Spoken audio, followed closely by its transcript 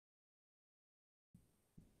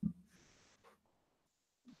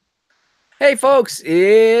Hey folks,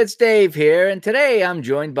 it's Dave here, and today I'm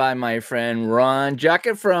joined by my friend Ron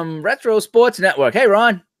Juckett from Retro Sports Network. Hey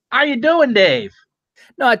Ron. How you doing, Dave?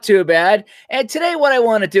 Not too bad. And today what I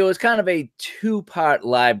want to do is kind of a two-part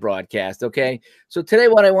live broadcast, okay? So today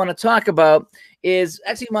what I want to talk about is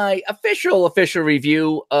actually my official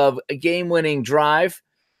review of a game-winning drive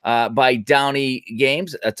by Downey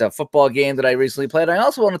Games. That's a football game that I recently played. I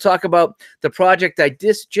also want to talk about the project I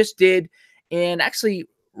just did and actually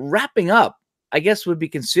wrapping up, I guess would be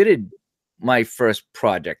considered my first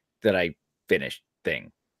project that I finished thing.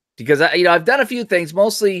 Because I've done a few things.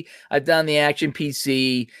 Mostly, I've done the Action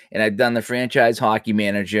PC and I've done the Franchise Hockey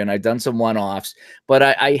Manager and I've done some one-offs, but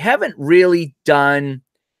I haven't really done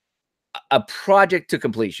a project to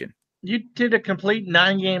completion. You did a complete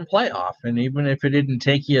 9-game playoff, and even if it didn't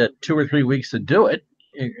take you 2 or 3 weeks to do it,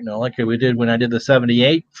 like we did when I did the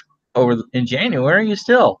 78 in January,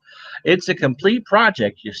 it's a complete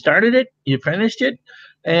project. You started it, you finished it,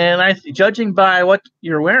 and judging by what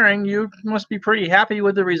you're wearing, you must be pretty happy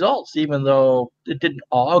with the results, even though it didn't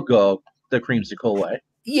all go the creamsicle way.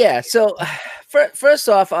 Yeah. So, first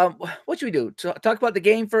off, what should we do? Talk about the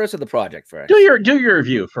game first or the project first? Do your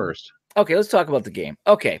review first. Okay, let's talk about the game.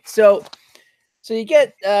 Okay, so you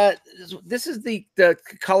get this is the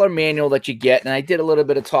color manual that you get, and I did a little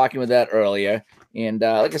bit of talking with that earlier. And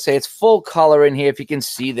like I say, it's full color in here, if you can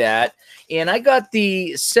see that. And I got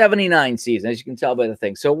the 79 season, as you can tell by the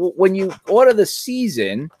thing. So when you order the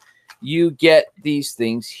season, you get these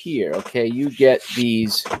things here, okay? You get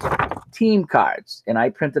these team cards, and I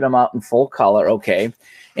printed them out in full color, okay?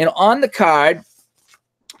 And on the card,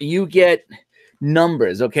 you get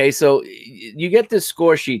numbers, okay? So you get this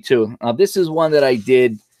score sheet too. This is one that I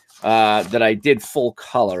did full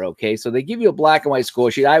color, okay? So they give you a black and white score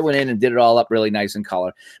sheet. I went in and did it all up really nice in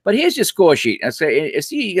color. But here's your score sheet.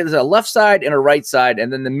 See, there's a left side and a right side,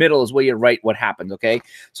 and then the middle is where you write what happened, okay?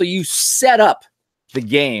 So you set up the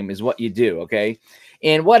game is what you do, okay?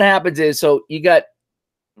 And what happens is, so you got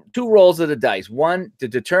two rolls of the dice. One to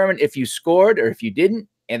determine if you scored or if you didn't,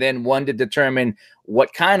 and then one to determine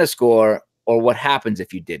what kind of score or what happens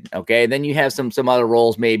if you didn't, okay? And then you have some other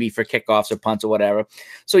roles maybe for kickoffs or punts or whatever.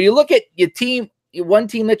 So you look at your team, one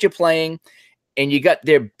team that you're playing, and you got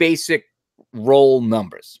their basic roll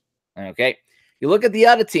numbers, okay? You look at the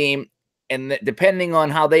other team, and depending on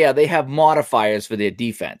how they are, they have modifiers for their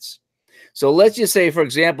defense. So let's just say, for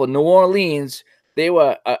example, New Orleans, they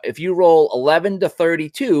were, if you roll 11 to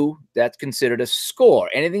 32, that's considered a score.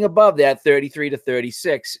 Anything above that, 33 to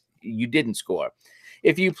 36, you didn't score.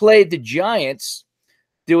 If you played the Giants,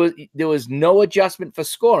 there was no adjustment for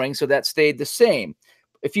scoring, so that stayed the same.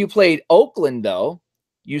 If you played Oakland, though,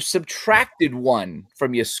 you subtracted 1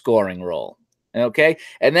 from your scoring roll, okay?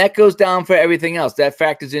 And that goes down for everything else. That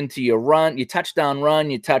factors into your run, your touchdown run,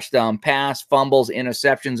 your touchdown pass, fumbles,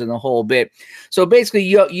 interceptions, and the whole bit. So basically,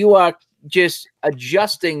 you are just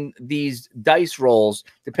adjusting these dice rolls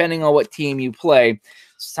depending on what team you play.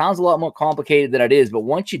 Sounds a lot more complicated than it is, but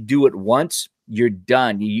once you do it once, you're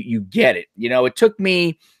done. You get it. It took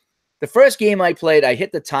me, the first game I played, I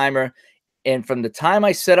hit the timer, and from the time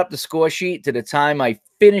I set up the score sheet to the time I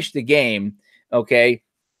finished the game, okay,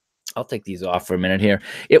 I'll take these off for a minute here.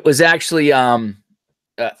 It was actually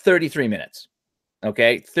 33 minutes,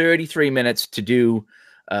 okay, 33 minutes to do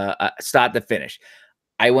start to finish.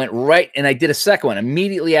 I went right, and I did a second one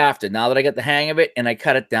immediately after, now that I got the hang of it, and I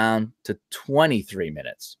cut it down to 23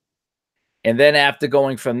 minutes. And then after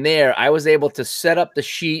going from there, I was able to set up the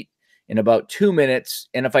sheet in about 2 minutes.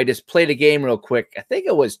 And if I just played a game real quick, I think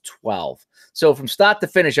it was 12. So from start to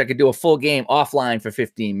finish, I could do a full game offline for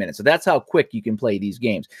 15 minutes. So that's how quick you can play these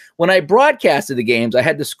games. When I broadcasted the games, I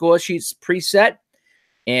had the score sheets preset.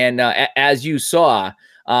 And as you saw,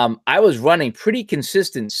 I was running pretty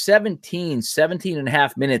consistent 17 and a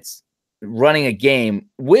half minutes running a game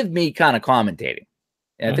with me kind of commentating.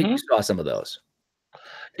 And I think you saw some of those.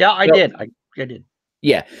 Yeah, I did. I did.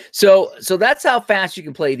 Yeah. So that's how fast you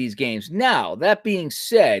can play these games. Now, that being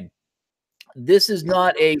said, this is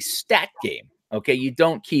not a stat game. Okay. You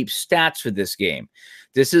don't keep stats for this game.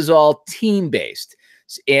 This is all team-based.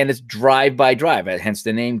 And it's drive by drive, hence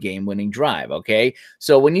the name game-winning drive. Okay.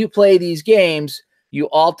 So when you play these games, you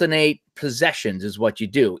alternate possessions is what you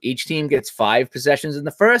do. Each team gets 5 possessions in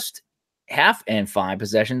the first half and 5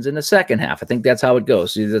 possessions in the second half. I think that's how it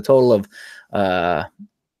goes. So there's a total of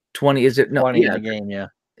 20, is it? No, 20 in the game, yeah.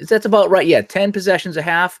 That's about right. Yeah, 10 possessions a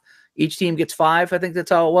half. Each team gets 5. I think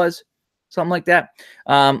that's how it was. Something like that.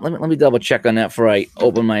 Let me double check on that before I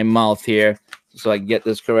open my mouth here so I can get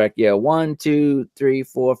this correct. Yeah, 1, 2, 3,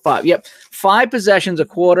 4, 5. Yep, 5 possessions a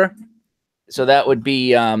quarter. So that would be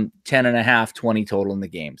 10.5, 20 total in the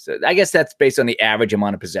game. So I guess that's based on the average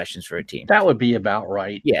amount of possessions for a team. That would be about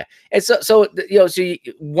right. Yeah. And so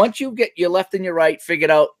once you get your left and your right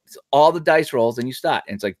figured out all the dice rolls, and you start,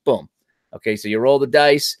 and it's like, boom. Okay. So you roll the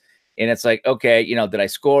dice, and it's like, okay, did I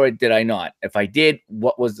score it? Did I not? If I did,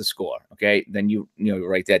 what was the score? Okay. Then you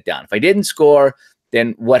write that down. If I didn't score,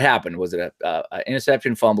 then what happened? Was it a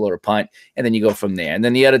interception, fumble, or a punt? And then you go from there. And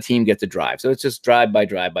then the other team gets a drive. So it's just drive by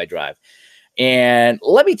drive by drive. And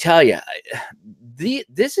let me tell you,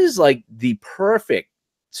 this is like the perfect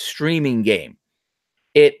streaming game.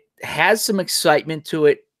 It has some excitement to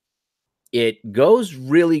it. It goes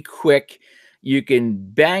really quick. You can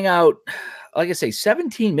bang out, like I say,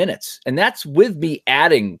 17 minutes. And that's with me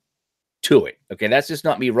adding to it. Okay, that's just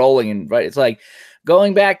not me rolling and right. It's like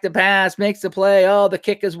going back to pass, makes the play. Oh, the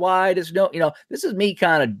kick is wide. It's this is me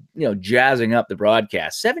kind of, jazzing up the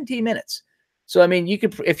broadcast. 17 minutes. So, I mean, you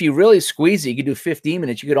could, if you really squeeze it, you could do 15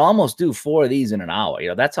 minutes. You could almost do 4 of these in an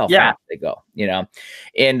hour. That's how fast they go,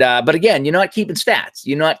 And, but again, you're not keeping stats.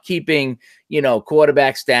 You're not keeping,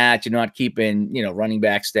 quarterback stats. You're not keeping, running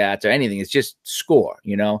back stats or anything. It's just score,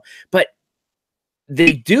 But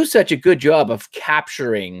they do such a good job of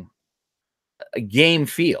capturing a game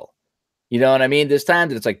feel. You know what I mean? There's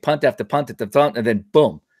times that it's like punt after punt at the front, and then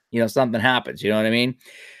boom, something happens. You know what I mean?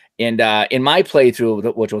 And in my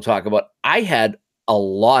playthrough, which we'll talk about, I had a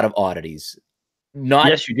lot of oddities.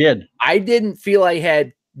 Yes, you did. I didn't feel I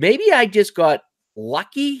had. Maybe I just got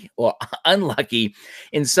lucky or unlucky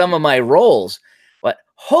in some of my rolls. But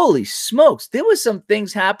holy smokes, there was some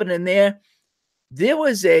things happening there. There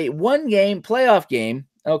was a one-game playoff game,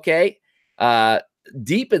 okay,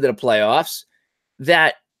 deep into the playoffs,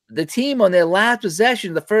 that the team on their last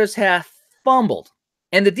possession of the first half fumbled,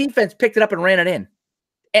 and the defense picked it up and ran it in.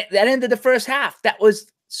 And that ended the first half. That was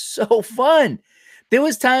so fun. There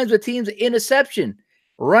was times where teams interception,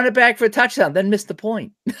 run it back for a touchdown, then miss the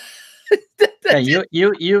point. Yeah,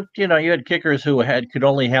 you had kickers who could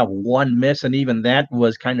only have one miss, and even that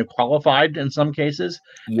was kind of qualified in some cases.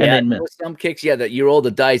 Yeah, and there were some kicks, that you roll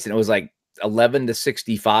the dice, and it was like 11 to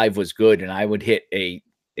 65 was good, and I would hit a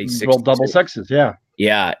roll double sixes, yeah.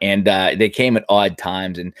 Yeah, and they came at odd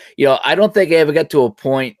times, and I don't think I ever got to a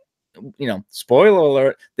point, spoiler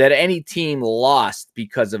alert, that any team lost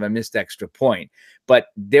because of a missed extra point. But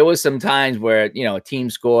there was some times where, a team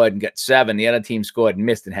scored and got 7, the other team scored and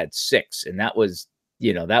missed and had 6. And that was,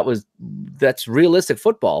 that's realistic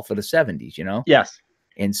football for the 70s, Yes.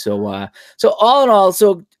 And so, so all in all,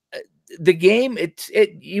 the game,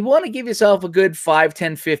 you want to give yourself a good 5,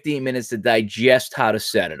 10, 15 minutes to digest how to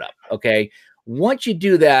set it up. Okay. Once you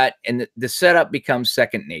do that, and the setup becomes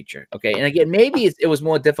second nature. Okay. And again, maybe it was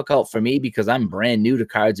more difficult for me because I'm brand new to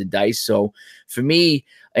cards and dice. So for me,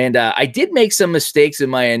 and I did make some mistakes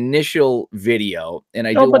in my initial video, and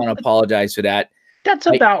I do want to apologize for that. That's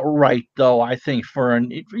about right, though. I think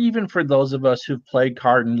even for those of us who've played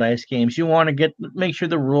card and dice games, you want to make sure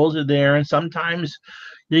the rules are there. And sometimes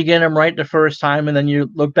you get them right the first time, and then you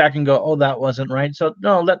look back and go, "Oh, that wasn't right." So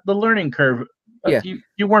no, the learning curve. Yeah,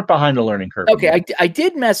 you weren't behind the learning curve. Okay, I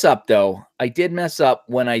did mess up though. I did mess up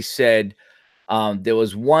when I said there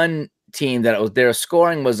was one team that their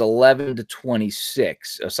scoring was 11 to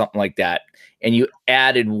 26 or something like that, and you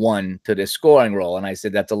added 1 to the scoring roll, and I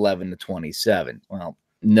said that's 11 to 27. Well,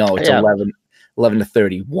 no, it's 11 to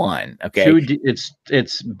 31. Okay,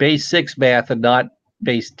 it's base 6 math and not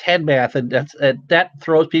base 10 math, and that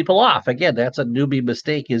throws people off. Again, that's a newbie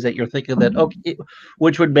mistake, is that you're thinking that, okay,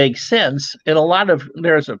 which would make sense. And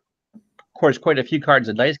there's of course quite a few cards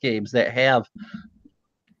and dice games that have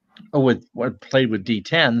played with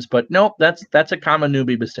D10s, but nope, that's a common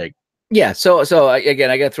newbie mistake. Yeah, so again,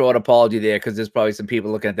 I got to throw out an apology there, because there's probably some people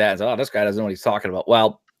looking at that and say, "Oh, this guy doesn't know what he's talking about."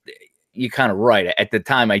 Well, you're kind of right. At the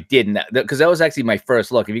time, I didn't, because that was actually my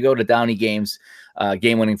first look. If you go to Downey Games,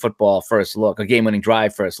 game-winning football first look, a game-winning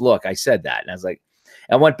drive first look, I said that, and I was like,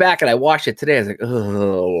 I went back and I watched it today. I was like,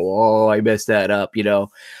 oh, I messed that up,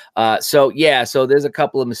 So there's a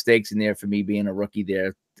couple of mistakes in there for me being a rookie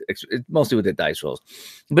there, mostly with the dice rolls.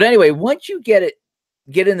 But anyway, once you get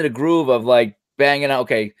into the groove of like banging out,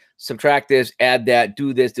 okay, subtract this, add that,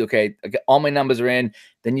 do this, okay, all my numbers are in,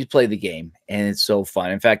 then you play the game, and it's so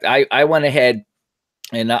fun. In fact, I went ahead,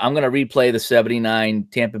 and I'm going to replay the 79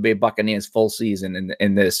 Tampa Bay Buccaneers full season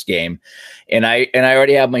in this game, and I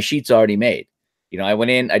already have my sheets already made. I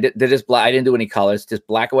went in, I didn't do any colors, just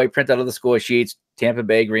black and white print out of the score sheets, Tampa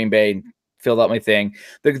Bay, Green Bay, and filled out my thing.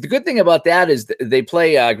 The good thing about that is they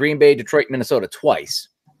play Green Bay, Detroit, Minnesota twice.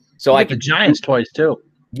 So the Giants twice too.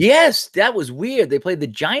 Yes, that was weird. They played the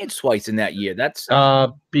Giants twice in that year. That's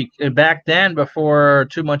Back then, before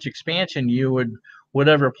too much expansion, you would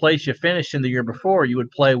whatever place you finished in the year before, you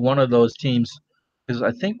would play one of those teams. Because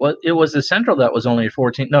I think it was the Central that was only a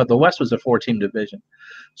 14. No, the West was a 14 division.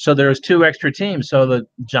 So there was two extra teams. So the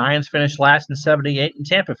Giants finished last in 78, and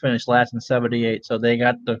Tampa finished last in 78. So they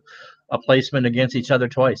got a placement against each other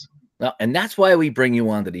twice. well, and that's why we bring you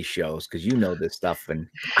onto these shows, because you know this stuff, and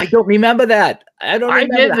I don't remember that. I don't I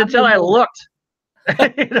remember didn't that. until I looked.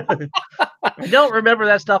 I don't remember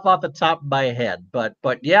that stuff off the top of my head, but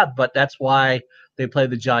that's why they play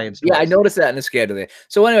the Giants Yeah, I twice. noticed that in the schedule there.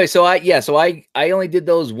 So anyway, so I only did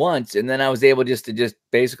those once, and then I was able to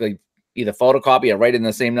basically either photocopy or write in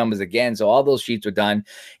the same numbers again. So all those sheets were done,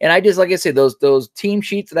 and I just, like I said, those team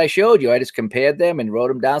sheets that I showed you, I just compared them and wrote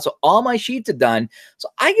them down. So all my sheets are done. So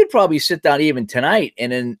I could probably sit down even tonight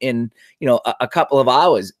and in a couple of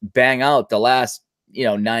hours bang out the last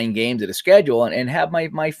 9 games of the schedule and have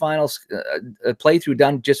my final playthrough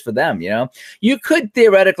done just for them. You could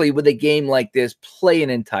theoretically, with a game like this, play an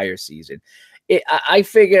entire season. I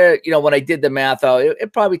figure, when I did the math out,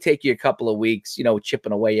 it'd probably take you a couple of weeks,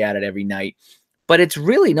 chipping away at it every night. But it's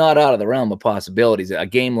really not out of the realm of possibilities, a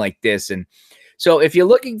game like this. And so if you're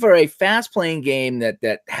looking for a fast-playing game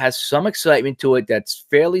that has some excitement to it, that's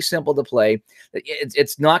fairly simple to play,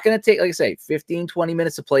 it's not going to take, like I say, 15, 20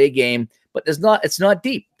 minutes to play a game, but it's not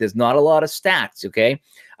deep. There's not a lot of stats, okay?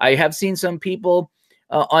 I have seen some people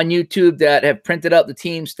on YouTube that have printed out the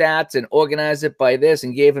team stats and organized it by this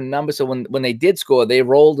and gave them numbers. So when they did score, they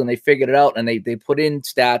rolled and they figured it out and they put in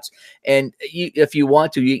stats. And if you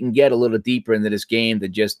want to, you can get a little deeper into this game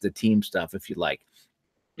than just the team stuff if you like.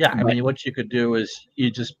 Yeah, I mean, what you could do is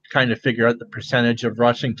you just kind of figure out the percentage of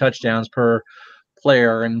rushing touchdowns per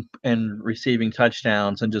player and receiving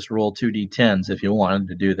touchdowns and just roll 2d10s if you wanted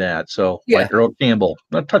to do that. So Yeah. like Earl Campbell,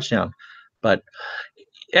 a touchdown. But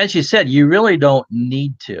as you said, you really don't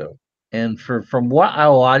need to. And from what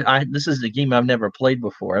I this is a game I've never played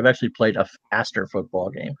before. I've actually played a faster football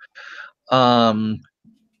game.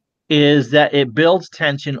 Is that it builds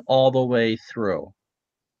tension all the way through.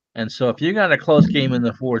 And so if you got a close game in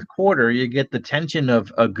the fourth quarter, you get the tension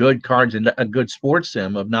of a good cards and a good sports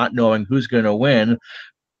sim of not knowing who's going to win,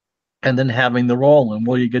 and then having the roll. And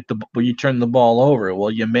will you turn the ball over?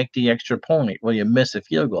 Will you make the extra point? Will you miss a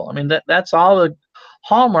field goal? I mean, that's all the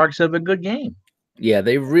hallmarks of a good game. Yeah,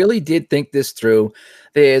 they really did think this through.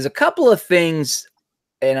 There's a couple of things,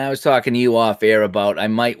 and I was talking to you off air about I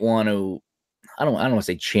might want to, I don't want to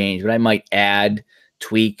say change, but I might add,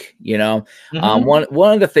 tweak, one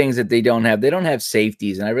of the things that they don't have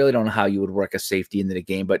safeties, and I really don't know how you would work a safety into the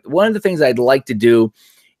game, but one of the things I'd like to do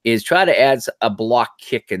is try to add a block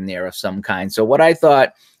kick in there of some kind. So what I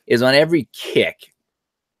thought is on every kick,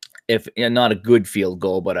 if not a good field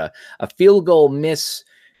goal, but a field goal miss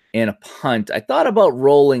and a punt, I thought about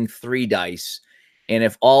rolling 3 dice. And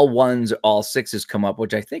if all ones, all sixes come up,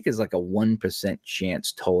 which I think is like a 1%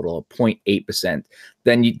 chance total, 0.8%,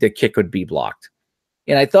 then the kick would be blocked.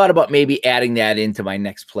 And I thought about maybe adding that into my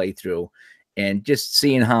next playthrough and just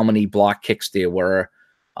seeing how many block kicks there were.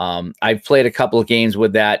 I've played a couple of games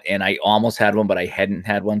with that, and I almost had one, but I hadn't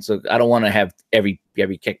had one. So I don't want to have every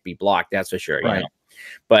kick be blocked. That's for sure. Right.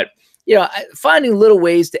 But finding little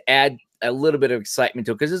ways to add a little bit of excitement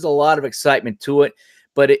to it, because there's a lot of excitement to it.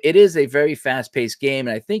 But it is a very fast-paced game,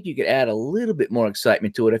 and I think you could add a little bit more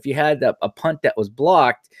excitement to it if you had a punt that was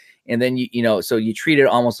blocked, and then so you treat it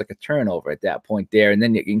almost like a turnover at that point there, and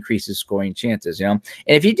then it increases scoring chances. And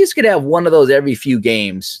if you just could have one of those every few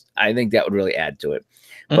games, I think that would really add to it.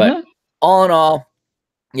 But all in all,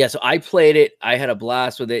 yeah, so I played it. I had a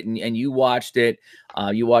blast with it, and you watched it.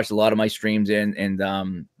 You watched a lot of my streams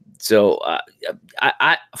so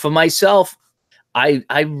I for myself,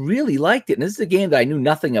 I really liked it. And this is a game that I knew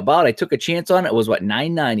nothing about. I took a chance on it. It was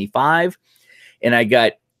 $9.95, and I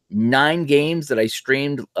got 9 games that I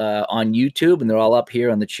streamed on YouTube, and they're all up here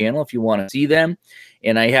on the channel if you want to see them.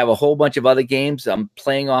 And I have a whole bunch of other games I'm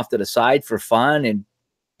playing off to the side for fun. And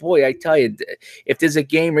boy, I tell you, if there's a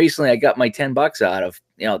game recently I got my $10 out of,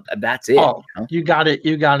 that's it. Oh, you got it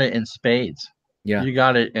in spades. Yeah, you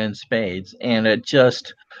got it in spades, and it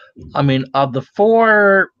just, I mean, of the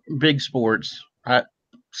 4 big sports,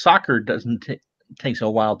 soccer takes a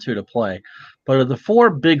while too to play, but of the 4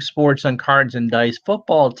 big sports on cards and dice,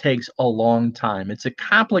 football takes a long time. It's a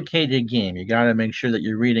complicated game. You got to make sure that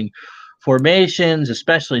you're reading formations,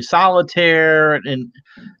 especially solitaire, and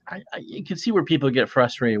you can see where people get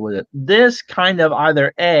frustrated with it. This kind of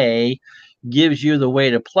either A, gives you the way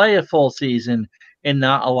to play a full season and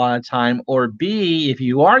not a lot of time, or B, if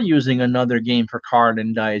you are using another game for card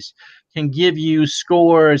and dice, can give you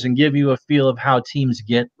scores and give you a feel of how teams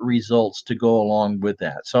get results to go along with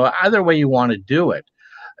that. So either way you want to do it,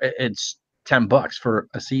 it's $10 for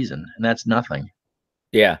a season, and that's nothing.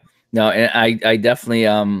 Yeah. No, and I definitely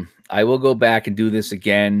I will go back and do this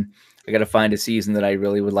again. I got to find a season that I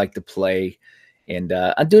really would like to play, and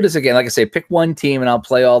I'll do this again. Like I say, pick one team and I'll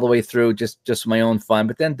play all the way through just for my own fun.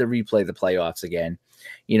 But then to replay the playoffs again,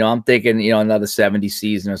 I'm thinking another 70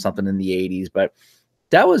 season or something in the 80s. But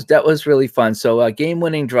that was really fun. So game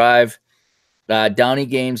winning drive,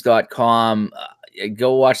 downeygames.com.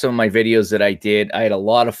 Go watch some of my videos that I did. I had a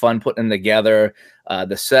lot of fun putting them together.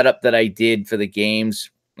 The setup that I did for the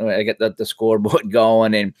games, I got the scoreboard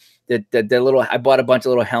going, and the little. I bought a bunch of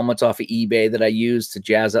little helmets off of eBay that I used to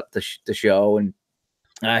jazz up the show, and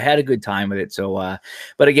I had a good time with it. So,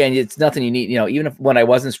 but again, it's nothing you need. Even if when I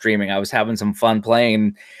wasn't streaming, I was having some fun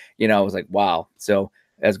playing. I was like, wow. So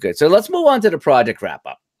that's good. So let's move on to the project wrap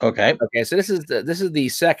up. Okay. Okay. So this is the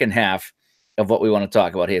second half of what we want to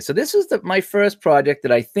talk about here. So this is my first project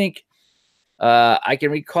that I think I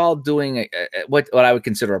can recall doing what I would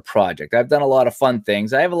consider a project. I've done a lot of fun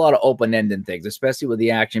things. I have a lot of open-ended things, especially with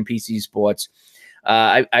the Action PC Sports.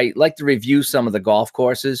 I like to review some of the golf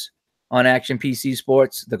courses on Action PC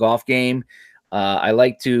Sports, the golf game. I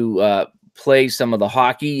like to play some of the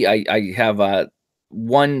hockey. I have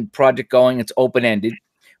one project going. It's open-ended,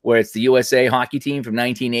 where it's the USA hockey team from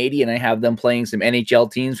 1980, and I have them playing some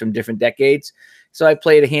NHL teams from different decades. So I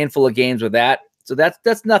played a handful of games with that. So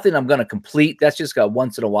that's nothing I'm going to complete. That's just a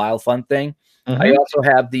once in a while fun thing. Mm-hmm. I also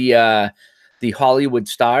have the Hollywood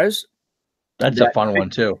Stars. That's a fun one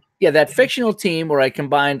too. Yeah, that fictional team where I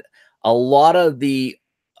combined a lot of the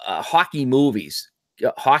hockey movies,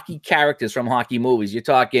 hockey characters from hockey movies. You're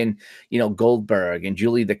talking, Goldberg and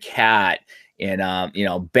Julie the Cat, and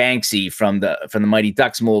Banksy from the Mighty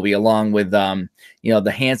Ducks movie, along with the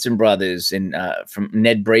Hanson brothers and from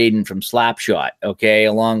Ned Braden from Slapshot. Okay,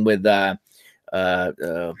 along with from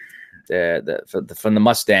the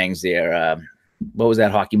Mustangs there. What was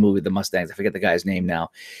that hockey movie? The Mustangs. I forget the guy's name now,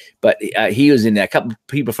 but he was in there. A couple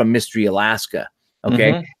people from Mystery Alaska.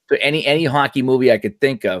 Okay, Mm-hmm. So any hockey movie I could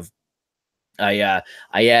think of, I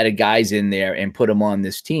added guys in there and put them on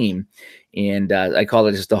this team, and I call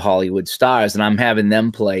it just the Hollywood Stars, and I'm having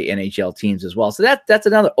them play NHL teams as well. So that's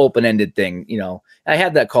another open-ended thing. I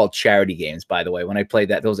had that called charity games, by the way. When I played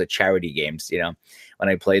that, those are charity games. When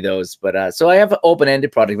I play those, but so I have an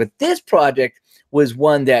open-ended project. But this project was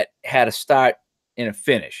one that had a start and a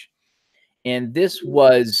finish, and this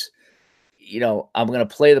was, I'm going to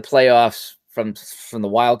play the playoffs from the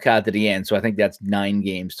wild card to the end. So I think that's 9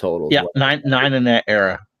 games total. Yeah, nine in that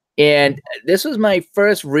era. And this was my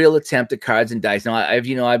first real attempt at cards and dice. Now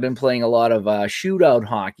I've been playing a lot of shootout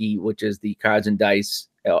hockey, which is the cards and dice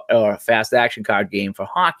or fast action card game for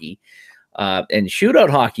hockey. And shootout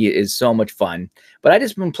hockey is so much fun, but I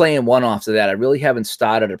just been playing one-offs of that. I really haven't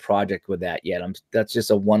started a project with that yet. That's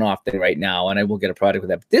just a one-off thing right now, and I will get a project with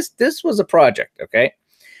that. But this was a project, okay?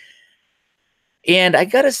 And I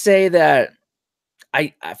gotta say that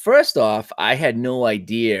first off, I had no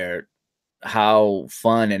idea how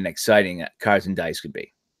fun and exciting cards and dice could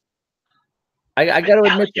be. I got to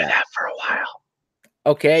admit that for a while.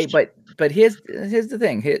 Okay, but here's the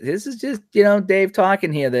thing. This is just Dave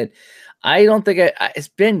talking here that I don't think it's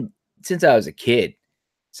been since I was a kid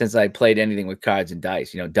since I played anything with cards and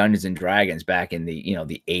dice. Dungeons and Dragons back in the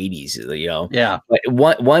the 80s. Yeah. But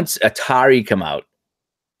once Atari come out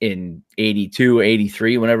in 82 or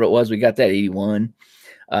 83, whenever it was, we got that 81.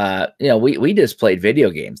 We just played video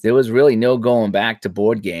games. There was really no going back to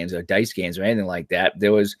board games or dice games or anything like that.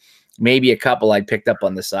 There was maybe a couple I picked up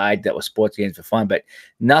on the side that was sports games for fun, but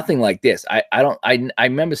nothing like this. I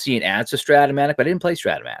remember seeing ads for Stratomatic, but I didn't play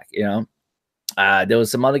Stratomatic. There was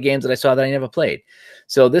some other games that I saw that I never played.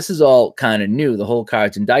 So this is all kind of new, the whole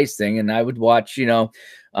cards and dice thing. And I would watch,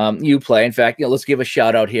 you play. In fact, let's give a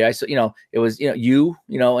shout out here. I saw, it was, you,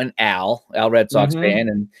 and Al Red Sox fan,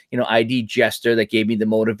 and, ID Jester that gave me the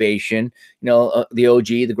motivation, the OG,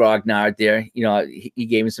 the Grognard there, he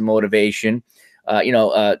gave me some motivation.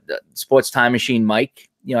 Sports Time Machine Mike,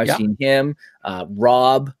 I've seen him,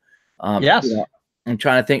 Rob. Yes. I'm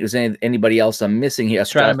trying to think if there's anybody else I'm missing here.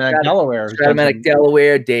 Stratomatic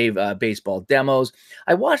Delaware, Dave, baseball demos.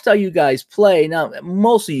 I watched how you guys play. Now,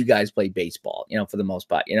 most of you guys play baseball, for the most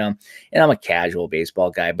part, and I'm a casual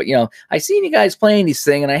baseball guy, but, I seen you guys playing these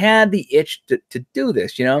things, and I had the itch to do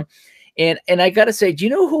this, and I got to say, do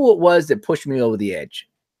you know who it was that pushed me over the edge?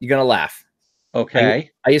 You're going to laugh.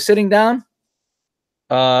 Okay. Are you sitting down?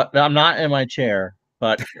 I'm not in my chair,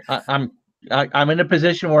 but I'm in a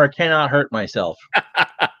position where I cannot hurt myself.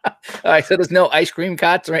 All right, so there's no ice cream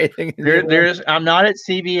carts or anything in your room? I'm not at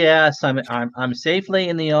CVS. I'm safely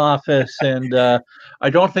in the office, and I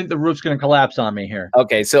don't think the roof's going to collapse on me here.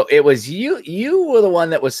 Okay, so it was you. You were the one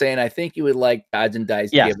that was saying, I think you would like Cards and Dice,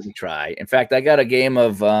 Yes. give it a try. In fact, I got a game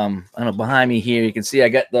of I don't know, behind me here. You can see I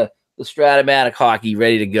got the Stratomatic hockey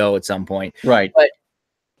ready to go at some point. Right. But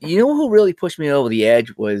you know who really pushed me over the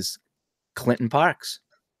edge was Clinton Parks.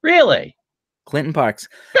 Really? Clinton Parks.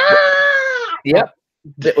 Ah! Yep.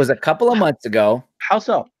 It was a couple of months ago. How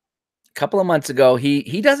so? A couple of months ago.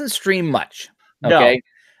 He doesn't stream much. No. Okay.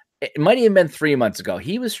 It might have been 3 months ago.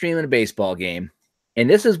 He was streaming a baseball game. And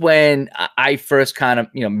this is when I first kind of,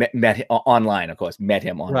 met him online, of course, met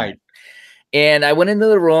him online. Right. And I went into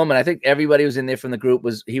the room, and I think everybody was in there from the group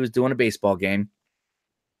he was doing a baseball game.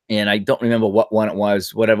 And I don't remember what one it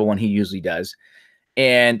was, whatever one he usually does.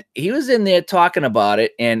 And he was in there talking about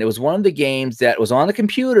it. And it was one of the games that was on the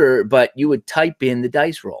computer, but you would type in the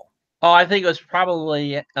dice roll. Oh, I think it was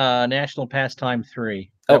probably National Pastime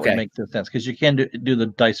 3. That would make sense because you can do the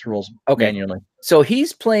dice rolls manually. So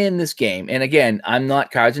he's playing this game. And again, I'm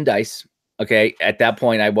not Cards and Dice. Okay. At that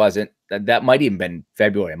point, I wasn't. That might even been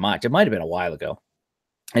February, March. It might have been a while ago.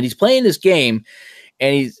 And he's playing this game.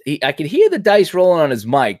 And I could hear the dice rolling on his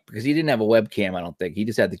mic because he didn't have a webcam, I don't think. He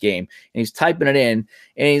just had the game. And he's typing it in.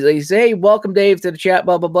 And he's hey, welcome, Dave, to the chat,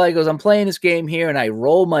 blah, blah, blah. He goes, I'm playing this game here, and I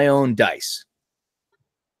roll my own dice.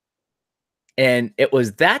 And it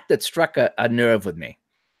was that struck a nerve with me.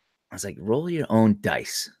 I was like, roll your own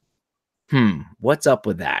dice. What's up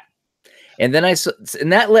with that? And then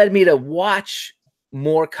and that led me to watch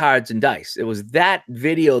more Cards and Dice. It was that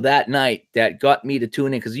video that night that got me to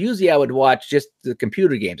tune in, because usually I would watch just the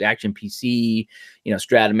computer games, Action PC,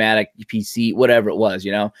 Stratomatic PC, whatever it was,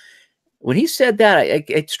 When he said that,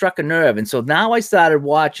 it struck a nerve. And so now I started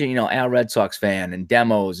watching, Al Red Sox Fan and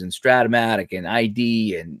demos and Stratomatic and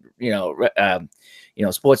ID and,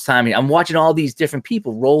 Sports Timing. I'm watching all these different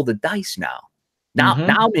people roll the dice now. Now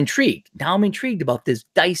I'm intrigued. Now I'm intrigued about this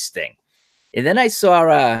dice thing. And then I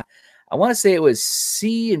saw, I want to say it was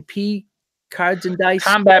C&P Cards and Dice.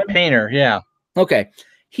 Combat Painter, yeah. Okay.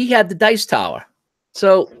 He had the dice tower.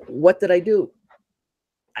 So what did I do?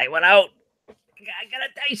 I went out. I got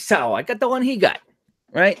a dice tower. I got the one he got,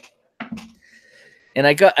 right? And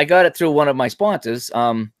I got it through one of my sponsors,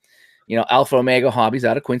 Alpha Omega Hobbies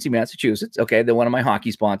out of Quincy, Massachusetts. Okay, they're one of my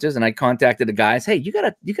hockey sponsors, and I contacted the guys. Hey, you got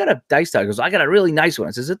a dice tower? He goes, I got a really nice one.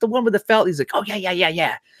 I says, is it the one with the felt? He's like, oh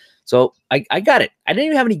yeah. So I got it. I didn't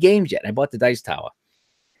even have any games yet. I bought the dice tower.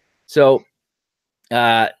 So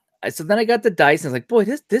then I got the dice, and I was like, boy,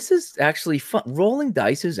 this is actually fun. Rolling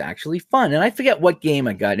dice is actually fun. And I forget what game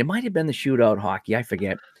I got. It might have been the shootout hockey. I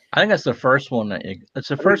forget. I think that's the first one. It's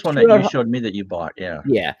the first one that you showed me that you bought. Yeah.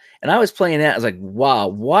 Yeah. And I was playing that. I was like, wow,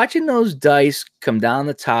 watching those dice come down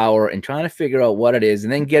the tower and trying to figure out what it is,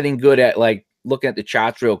 and then getting good at like looking at the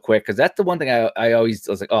charts real quick. Cause that's the one thing I always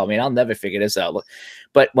was like, oh man, I'll never figure this out.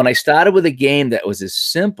 But when I started with a game that was as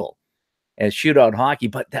simple as shootout hockey,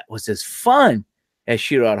 but that was as fun as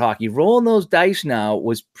shootout hockey, rolling those dice now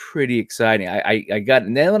was pretty exciting. I got,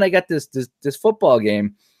 and then when I got this football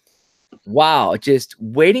game, wow, just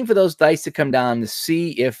waiting for those dice to come down to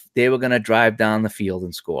see if they were going to drive down the field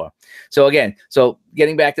and score. So again,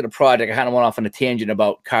 getting back to the project, I kind of went off on a tangent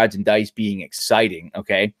about Cards and Dice being exciting.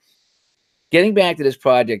 Okay. Getting back to this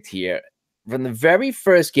project here, from the very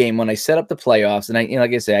first game when I set up the playoffs, and I,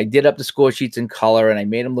 like I said, I did up the score sheets in color and I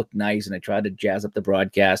made them look nice, and I tried to jazz up the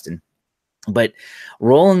broadcast, but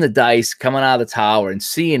rolling the dice, coming out of the tower and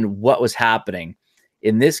seeing what was happening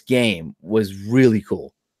in this game was really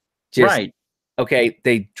cool. Right. Okay,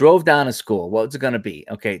 they drove down a score. What's it going to be?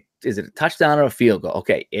 Okay, is it a touchdown or a field goal?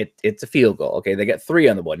 Okay, it's a field goal. Okay, they got 3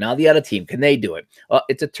 on the board. Now the other team, can they do it? Oh,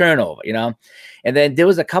 it's a turnover, And then there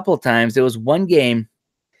was a couple of times, there was one game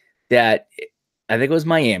that I think it was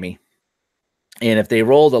Miami, and if they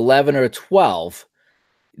rolled 11 or 12,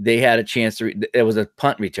 they had a chance to it was a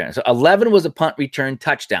punt return. So 11 was a punt return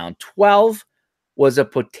touchdown. 12 was a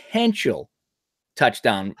potential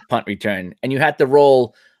touchdown punt return, and you had to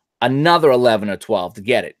roll another 11 or 12 to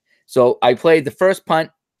get it. So I played the first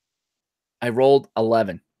punt. I rolled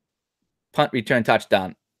 11. Punt return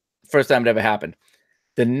touchdown. First time it ever happened.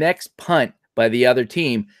 The next punt by the other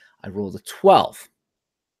team, I rolled a 12.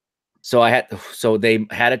 So they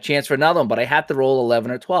had a chance for another one, but I had to roll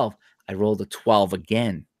 11 or 12. I rolled a 12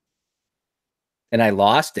 again. And I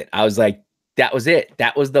lost it. I was like, that was it.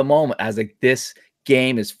 That was the moment. I was like, this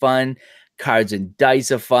game is fun. Cards and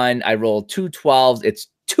Dice are fun. I rolled 2 12s. It's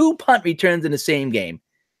 2 punt returns in the same game.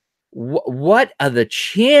 What are the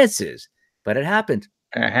chances? But it happened.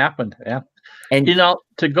 It happened, yeah. And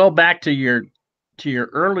to go back to to your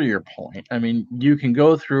earlier point, I mean, you can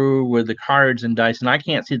go through with the cards and dice, and I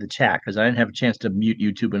can't see the chat because I didn't have a chance to mute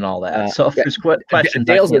YouTube and all that. So if there's questions,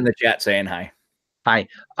 I Dale's can't. in the chat saying hi. Hi.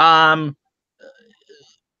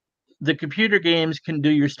 The computer games can do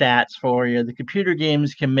your stats for you. The computer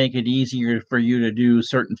games can make it easier for you to do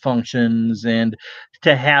certain functions and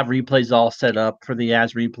to have replays all set up for the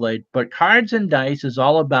as replayed. But cards and dice is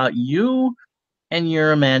all about you and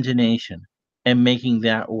your imagination and making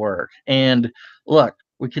that work. And look,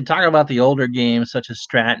 we can talk about the older games such as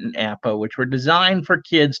Strat and Appa, which were designed for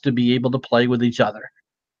kids to be able to play with each other.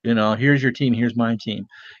 You know, here's your team, here's my team.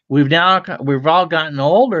 We've all gotten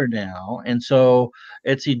older now, and so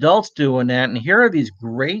it's adults doing that. And here are these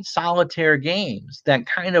great solitaire games that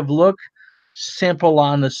kind of look simple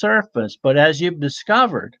on the surface, but as you've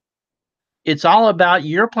discovered, it's all about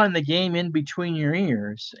you're playing the game in between your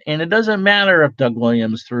ears, and it doesn't matter if Doug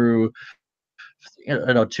Williams threw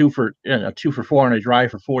 2 for 4 on a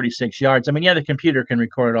drive for 46 yards. I mean, yeah, the computer can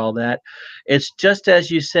record all that. It's just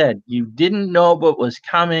as you said, you didn't know what was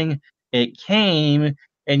coming. It came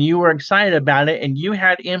and you were excited about it and you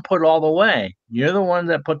had input all the way. You're the one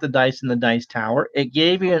that put the dice in the dice tower. It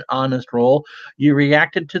gave you an honest roll. You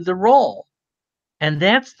reacted to the roll. And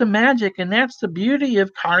that's the magic and that's the beauty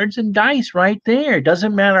of cards and dice right there. It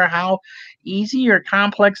doesn't matter how easy or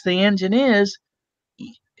complex the engine is.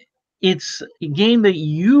 It's a game that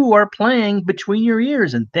you are playing between your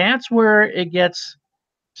ears, and that's where it gets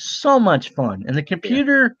so much fun. And the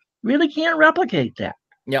computer really can't replicate that.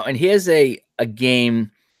 And here's a game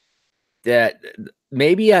that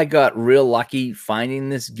maybe I got real lucky finding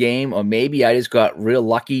this game, or maybe I just got real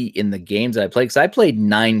lucky in the games I played, because I played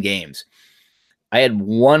 9 games. I had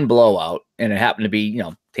 1 blowout, and it happened to be,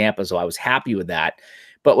 Tampa, so I was happy with that.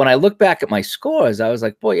 But when I look back at my scores, I was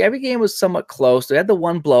like, boy, every game was somewhat close. I had the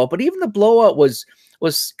 1 blowout, but even the blowout was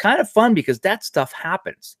kind of fun because that stuff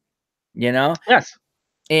happens, Yes.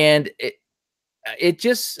 And it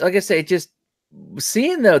just, like I say,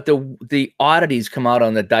 seeing the oddities come out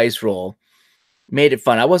on the dice roll made it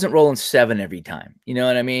fun. I wasn't rolling 7 every time. You know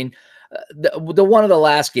what I mean? The one of the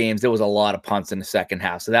last games, there was a lot of punts in the second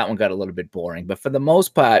half, so that one got a little bit boring. But for the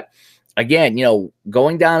most part, again,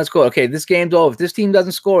 going down and score. Okay, this game's over. If this team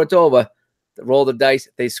doesn't score, it's over. Roll the dice,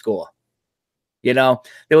 they score. There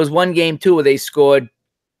was one game too where they scored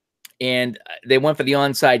and they went for the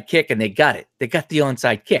onside kick and they got it. They got the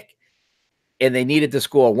onside kick. And they needed to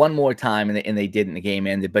score one more time and they didn't. The game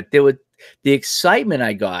ended. But the excitement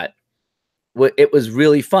I got, it was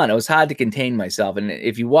really fun. It was hard to contain myself. And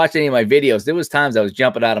if you watch any of my videos, there was times I was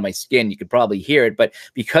jumping out of my skin. You could probably hear it. But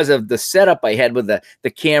because of the setup I had with the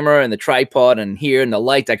camera and the tripod and here and the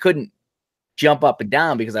lights, I couldn't jump up and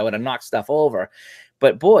down because I would have knocked stuff over.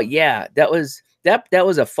 But boy, yeah, that was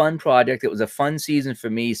a fun project. It was a fun season for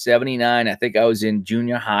me. 79. I think I was in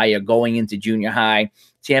junior high or going into junior high.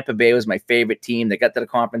 Tampa Bay was my favorite team. They got to the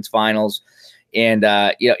conference finals. And,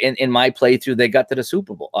 in my playthrough, they got to the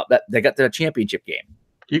Super Bowl. They got to the championship game.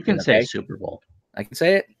 You can say Super Bowl. I can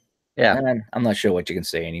say it? Yeah. I'm not sure what you can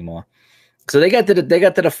say anymore. So they got to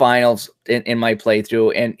the finals in my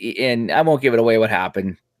playthrough. And I won't give it away what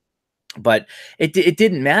happened. But it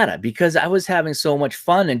didn't matter because I was having so much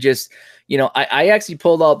fun and just, I actually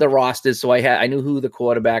pulled out the rosters. So I knew who the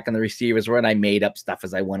quarterback and the receivers were, and I made up stuff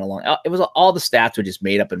as I went along. It was all the stats were just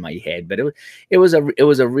made up in my head, but it was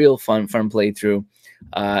a real fun playthrough.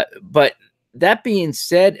 But that being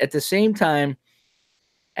said, at the same time,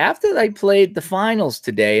 after I played the finals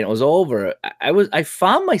today and it was over, I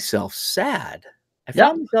found myself sad. I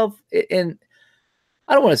found myself in,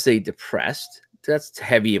 I don't want to say depressed. That's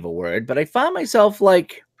heavy of a word, but I found myself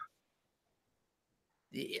like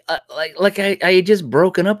I had just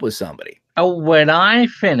broken up with somebody. Oh, when I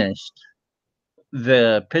finished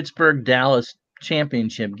the Pittsburgh-Dallas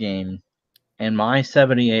championship game and my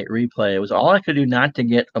 78 replay, it was all I could do not to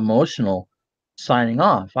get emotional signing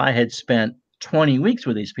off. I had spent 20 weeks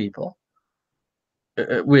with these people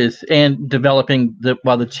and developing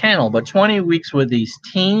the channel, but 20 weeks with these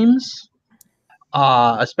teams,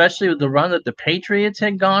 especially with the run that the Patriots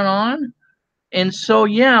had gone on. And so,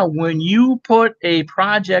 yeah, when you put a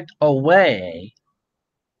project away,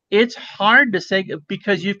 it's hard to say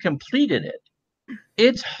because you've completed it.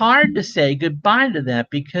 It's hard to say goodbye to that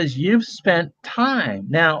because you've spent time.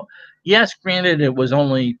 Now, yes, granted, it was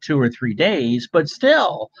only 2 or 3 days, but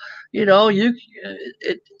still, it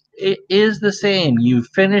is the same. You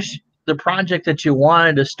finish the project that you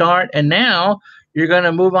wanted to start, and now you're going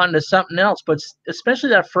to move on to something else. But especially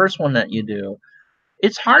that first one that you do,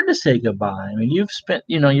 it's hard to say goodbye. I mean, you've spent,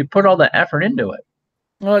 you put all the effort into it.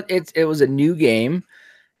 Well, it was a new game.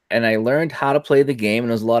 I learned how to play the game.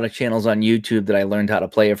 And there's a lot of channels on YouTube that I learned how to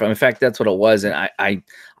play it from. In fact, that's what it was. And I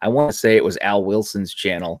want to say it was Al Wilson's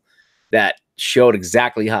channel that showed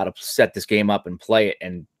exactly how to set this game up and play it.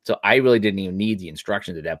 And so I really didn't even need the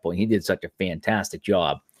instructions at that point. He did such a fantastic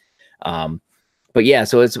job. But yeah,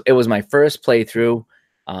 so it was my first playthrough.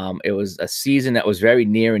 It was a season that was very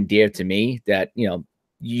near and dear to me. That, you know,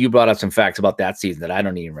 you brought up some facts about that season that I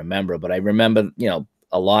don't even remember, but I remember, you know,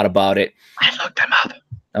 a lot about it. I looked them up.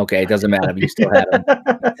 Okay, it doesn't matter if you still had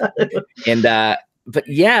them. And but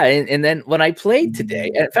yeah, and then when I played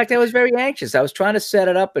today, in fact, I was very anxious. I was trying to set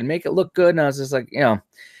it up and make it look good, and I was just like, you know,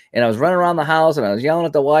 and I was running around the house and I was yelling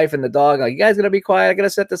at the wife and the dog, like, you guys gotta be quiet, I gotta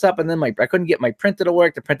set this up. And then I couldn't get my printer to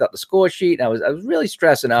work to print out the score sheet. And I was really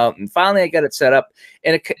stressing out. And finally I got it set up,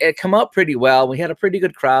 and it come out pretty well. We had a pretty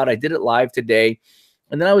good crowd. I did it live today.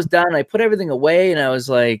 And then I was done. I put everything away and I was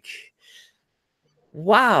like,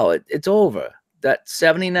 wow, it's over. That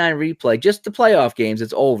 79 replay, just the playoff games,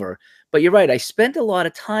 it's over. But you're right. I spent a lot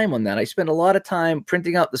of time on that. I spent a lot of time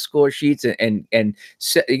printing out the score sheets and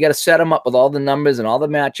you got to set them up with all the numbers and all the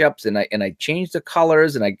matchups. And I changed the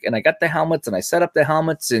colors and I got the helmets and I set up the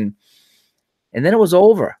helmets and then it was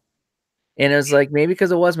over. And it was like, maybe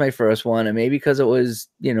because it was my first one and maybe because it was,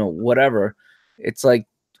 you know, whatever. It's like,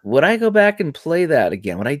 would I go back and play that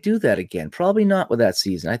again? Would I do that again? Probably not with that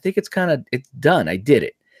season. I think it's done. I did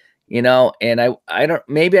it, you know, and I don't,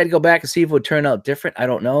 maybe I'd go back and see if it would turn out different. I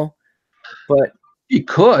don't know. But you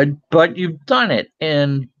could, but you've done it.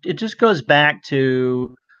 And it just goes back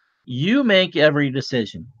to you make every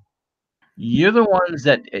decision. You're the ones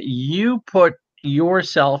that you put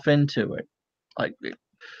yourself into it. Like, there's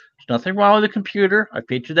nothing wrong with the computer. I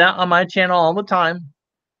feature that on my channel all the time.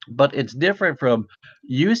 But it's different from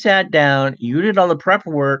you sat down, you did all the prep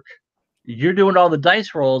work, you're doing all the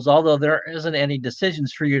dice rolls, although there isn't any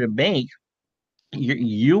decisions for you to make.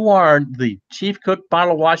 You are the chief cook,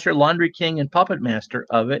 bottle washer, laundry king, and puppet master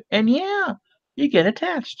of it. And yeah, you get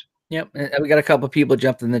attached. Yep. And we got a couple of people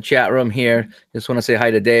jumped in the chat room here. Just want to say hi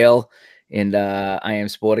to Dale and I am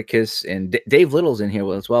Sporticus, and Dave Little's in here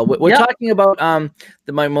as well. We're talking about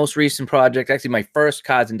my most recent project, actually my first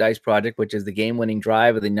Cards and Dice project, which is the game-winning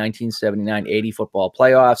drive of the 1979-80 football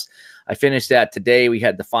playoffs. I finished that today. We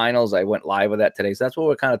had the finals. I went live with that today. So that's what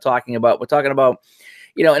we're kind of talking about. We're talking about,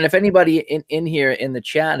 you know, and if anybody in here in the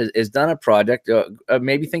chat has done a project,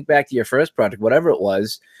 maybe think back to your first project, whatever it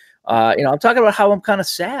was. You know, I'm talking about how I'm kind of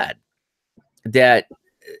sad that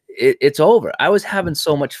it's over. I was having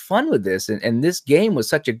so much fun with this, and this game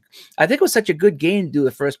was I think it was such a good game to do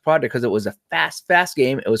the first project because it was a fast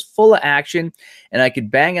game. It was full of action, and I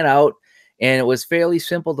could bang it out, and it was fairly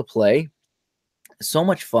simple to play. So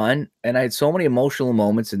much fun, and I had so many emotional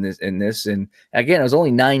moments in this. And again, it was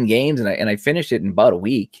only 9 games, and I finished it in about a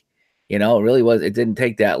week. You know, it really was. It didn't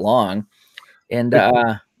take that long, and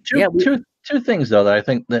two things though that I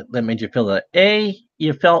think that made you feel that. A,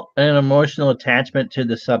 you felt an emotional attachment to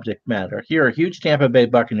the subject matter. You're a huge Tampa Bay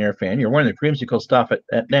Buccaneer fan. You're wearing the creamsicle stuff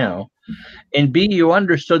at now. And B, you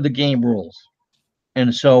understood the game rules,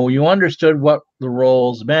 and so you understood what the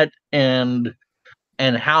roles meant and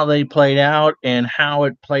how they played out and how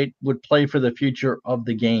it would play for the future of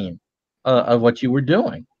the game, of what you were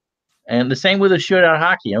doing. And the same with the shootout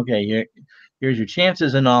hockey. Okay, here's your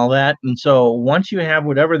chances and all that. And so once you have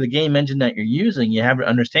whatever the game engine that you're using, you have an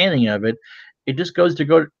understanding of it, it just goes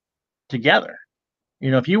together.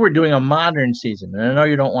 You know, if you were doing a modern season, and I know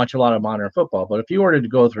you don't watch a lot of modern football, but if you were to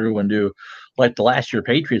go through and do like the last year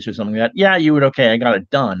Patriots or something like that, yeah, you would, okay, I got it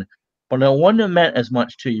done. But it wouldn't have meant as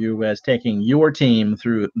much to you as taking your team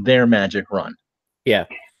through their magic run. Yeah.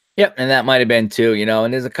 Yep, and that might have been too, you know,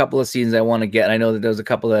 and there's a couple of seasons I want to get. I know that there was a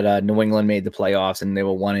couple that New England made the playoffs and they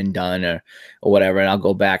were one and done or whatever, and I'll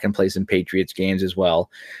go back and play some Patriots games as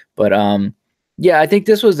well. But yeah, I think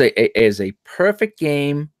this was a perfect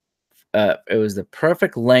game. It was the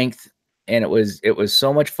perfect length, and it was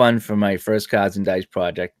so much fun for my first Cards and Dice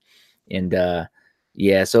project. And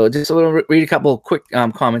yeah, so just a little read a couple of quick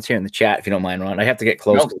comments here in the chat if you don't mind, Ron. I have to get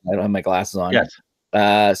close. Nope. I don't have my glasses on. Yes.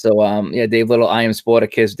 Yeah, Dave Little, I am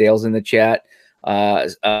Sporticus. Dale's in the chat. I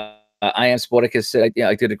am Sporticus said, yeah,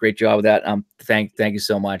 I did a great job with that. Thank you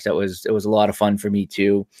so much. It was a lot of fun for me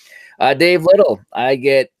too. Dave Little, I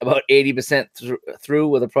get about 80% through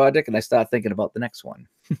with a project, and I start thinking about the next one.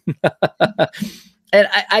 And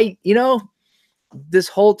I, you know, this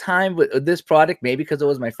whole time with this project, maybe because it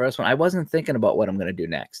was my first one, I wasn't thinking about what I'm going to do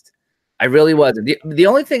next. I really wasn't. The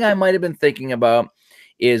only thing I might have been thinking about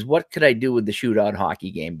is what could I do with the shootout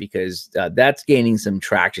hockey game, because that's gaining some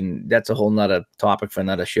traction. That's a whole nother topic for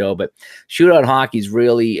another show, but shootout hockey is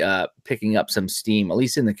really picking up some steam, at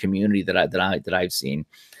least in the community that I've seen.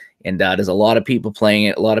 And there's a lot of people playing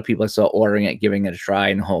it. A lot of people I saw ordering it, giving it a try,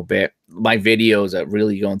 and a whole bit. My videos are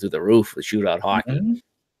really going through the roof with shootout hockey.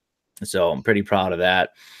 So I'm pretty proud of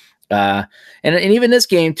that. And even this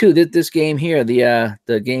game too. This game here,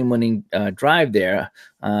 the game-winning drive there.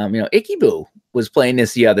 Icky Boo was playing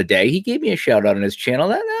this the other day. He gave me a shout out on his channel.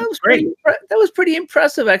 That was great. That was pretty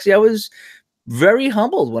impressive, actually. I was very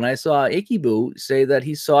humbled when I saw Icky Boo say that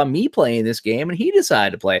he saw me playing this game and he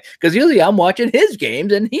decided to play, because usually I'm watching his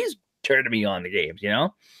games and he's turning me on the games,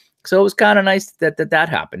 So it was kind of nice that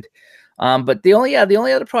happened. But the only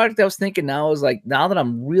other project I was thinking now is, like, now that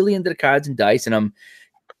I'm really into the cards and dice and I'm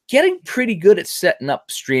getting pretty good at setting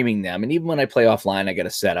up streaming them, and even when I play offline, I got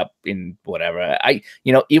to set up in whatever.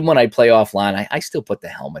 Even when I play offline, I still put the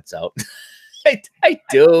helmets out. I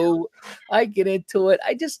do. I get into it.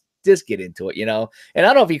 I just get into it, And I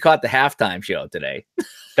don't know if you caught the halftime show today.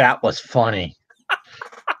 That was funny.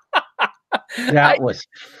 That was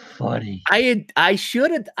funny. I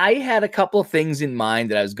had a couple of things in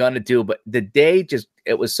mind that I was going to do, but the day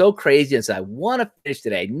it was so crazy. And so I want to finish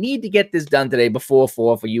today. I need to get this done today before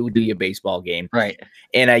 4 for you to do your baseball game. Right.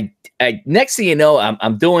 And I next thing you know,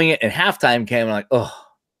 I'm doing it, and halftime came, and I'm like, oh,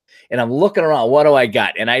 and I'm looking around, what do I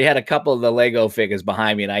got? And I had a couple of the Lego figures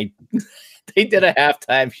behind me, and they did a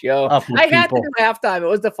halftime show. I had to do halftime. It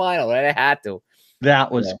was the final, right? I had to.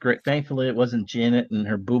 That was great. Thankfully, it wasn't Janet and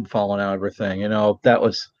her boob falling out of her thing. That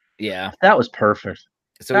was perfect.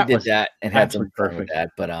 So we did that and had some fun with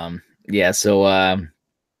that. But So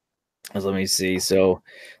let me see. So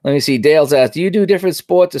let me see. Dale's asked, do you do different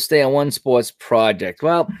sports or stay on one sports project?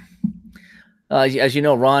 Well, as you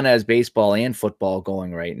know, Ron has baseball and football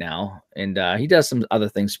going right now, and he does some other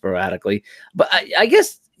things sporadically. But I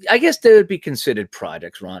guess they would be considered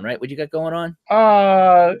projects, Ron, right? What you got going on?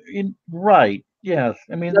 Right. Yes.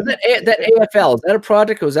 I mean, that AFL, is that a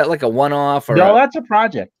project, or is that like a one-off? No, that's a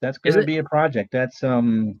project. That's going to be a project. That's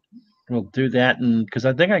we'll do that, and because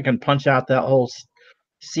I think I can punch out that whole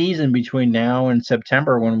season between now and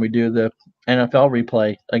September when we do the NFL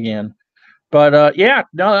replay again. But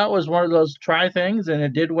that was one of those try things, and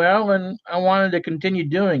it did well, and I wanted to continue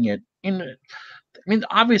doing it.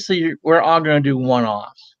 Obviously, we're all going to do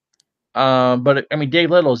one-offs. But Dave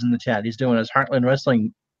Little's in the chat. He's doing his Heartland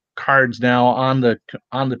Wrestling cards now on the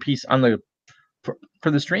piece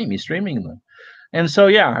for the stream. He's streaming them, and so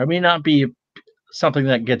it may not be something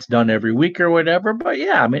that gets done every week or whatever, but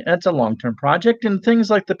that's a long-term project. And things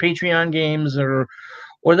like the Patreon games or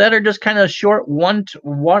that are just kind of short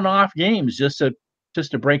one-off games, just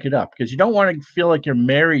to break it up, because you don't want to feel like you're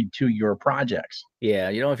married to your projects. Yeah,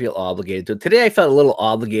 you don't feel obligated to. Today I felt a little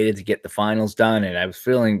obligated to get the finals done, and I was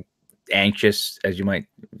feeling anxious, as you might,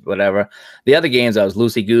 whatever. The other games I was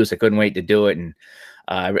loosey goose. I couldn't wait to do it, and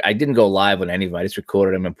I didn't go live on any of them. I just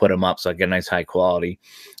recorded them and put them up so I get a nice high quality.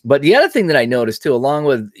 But the other thing that I noticed too, along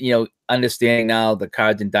with understanding now the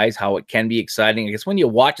cards and dice, how it can be exciting. I guess when you're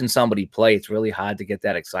watching somebody play, it's really hard to get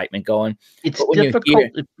that excitement going. It's difficult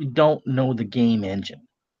if you don't know the game engine.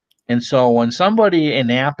 And so when somebody in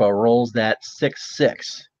Napa rolls that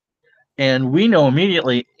 6-6, and we know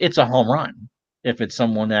immediately it's a home run if it's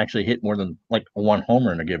someone that actually hit more than like one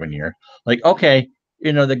homer in a given year. Like, okay,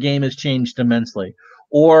 the game has changed immensely.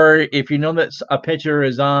 Or if you know that a pitcher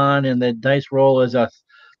is on and the dice roll is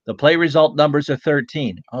the play result numbers are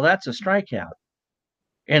 13. Oh, that's a strikeout.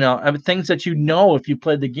 Things that if you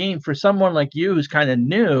played the game. For someone like you who's kind of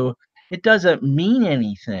new, it doesn't mean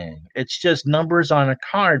anything. It's just numbers on a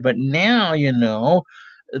card. But now,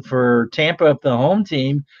 for Tampa, the home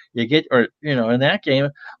team, you get, in that game,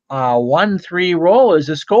 1-3 roll is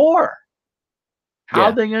a score. How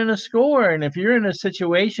are they going to score? And if you're in a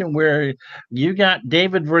situation where you got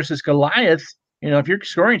David versus Goliath, if your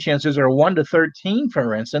scoring chances are 1-13,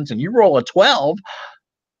 for instance, and you roll a 12,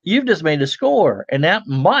 you've just made a score. And that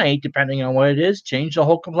might, depending on what it is, change the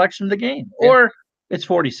whole complexion of the game. Yeah. Or it's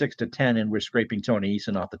 46-10 and we're scraping Tony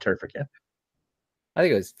Eason off the turf again. I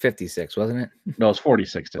think it was 56, wasn't it? No, it's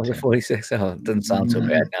 46-10. Was it 46? Oh, it doesn't sound so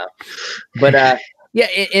bad now. But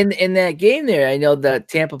in that game there, I know that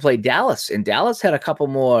Tampa played Dallas, and Dallas had a couple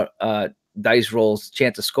more dice rolls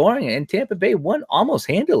chance of scoring, and Tampa Bay won almost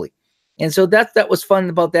handily. And so that was fun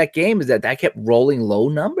about that game, is that I kept rolling low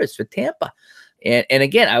numbers for Tampa. And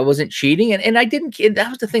again, I wasn't cheating, and I didn't. That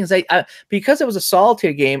was the thing, is I because it was a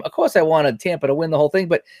solitaire game. Of course, I wanted Tampa to win the whole thing,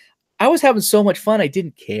 but I was having so much fun. I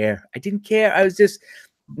didn't care. I was just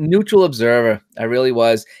neutral observer. I really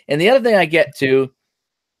was. And the other thing I get to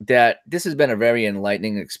that this has been a very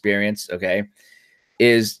enlightening experience. Okay,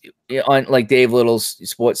 is on like Dave Little's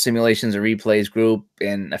sports simulations and replays group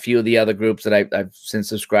and a few of the other groups that I've since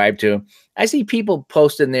subscribed to. I see people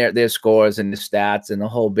posting their scores and the stats and the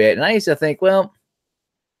whole bit, and I used to think, well,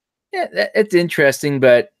 yeah, it's interesting,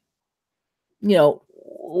 but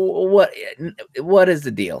what is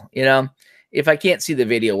the deal? If I can't see the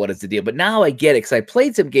video, what is the deal? But now I get it because I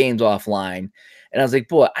played some games offline, and I was like,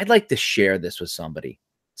 boy, I'd like to share this with somebody.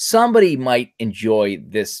 Somebody might enjoy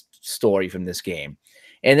this story from this game.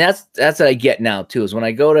 And that's what I get now too, is when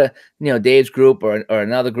I go to Dave's group or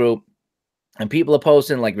another group and people are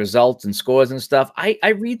posting like results and scores and stuff, I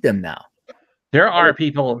read them now. There are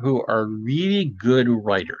people who are really good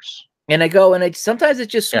writers. And I go and sometimes it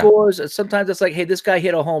just scores. Yeah. Sometimes it's like, hey, this guy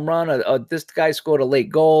hit a home run or this guy scored a late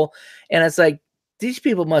goal. And it's like, these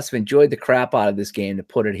people must have enjoyed the crap out of this game to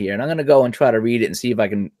put it here. And I'm going to go and try to read it and see if I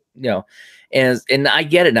can, and I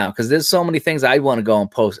get it now because there's so many things I want to go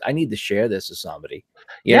and post. I need to share this with somebody.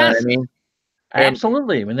 You know what I mean?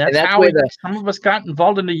 Absolutely. I mean, that's how some of us got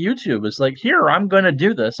involved into YouTube. It's like, here, I'm going to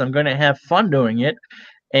do this. I'm going to have fun doing it.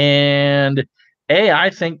 And I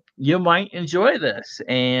think you might enjoy this.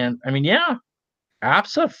 And I mean, yeah,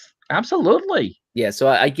 absolutely. Yeah. So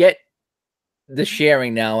I get the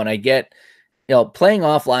sharing now, and I get, playing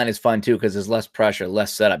offline is fun too because there's less pressure,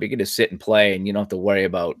 less setup. You can just sit and play, and you don't have to worry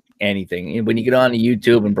about anything. And when you get on to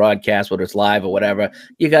YouTube and broadcast, whether it's live or whatever,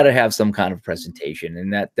 you got to have some kind of presentation,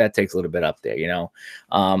 and that takes a little bit up there,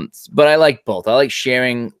 But I like both. I like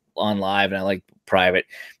sharing on live, and I like private.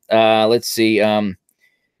 Let's see. Let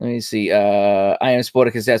me see. I am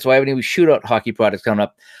Sporticus. That's why I have any shootout hockey products coming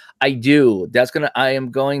up. I do. I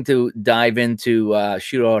am going to dive into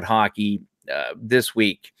shootout hockey this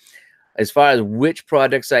week. As far as which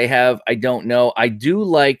products I have, I don't know. I do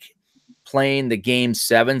like playing the Game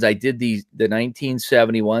 7s. I did the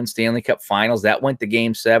 1971 Stanley Cup Finals. That went to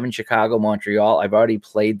Game 7, Chicago, Montreal. I've already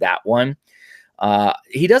played that one.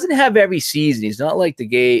 He doesn't have every season. He's not like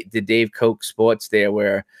the Dave Koch Sports there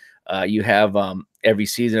where you have every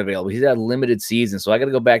season available. He's had limited seasons. So I got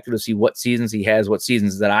to go back to see what seasons he has, what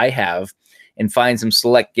seasons that I have, and find some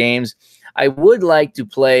select games. I would like to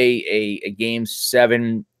play a Game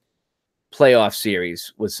 7 playoff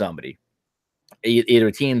series with somebody, either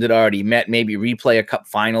a team that already met, maybe replay a cup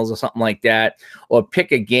finals or something like that, or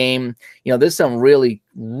pick a game. There's some really,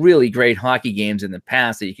 really great hockey games in the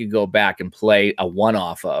past that you could go back and play a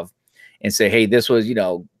one-off of and say, hey, this was,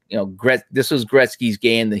 this was Gretzky's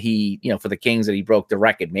game that he, for the Kings that he broke the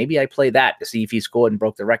record. Maybe I play that to see if he scored and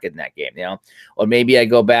broke the record in that game, or maybe I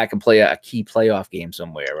go back and play a key playoff game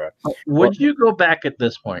somewhere. Would you go back at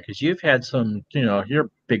this point? Because you've had some, you're a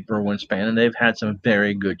big Bruins fan, and they've had some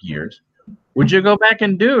very good years. Would you go back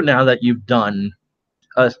and do, now that you've done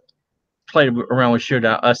played around with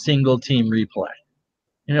shootout, a single team replay?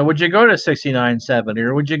 Would you go to 69-70,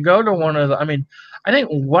 or would you go to one of the? I mean, I think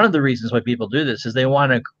one of the reasons why people do this is they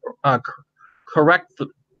want to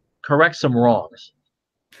correct some wrongs.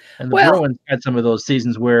 And the Bruins had some of those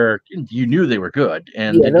seasons where you knew they were good.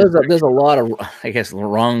 And yeah, there's a lot of, I guess,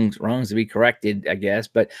 wrongs to be corrected, I guess.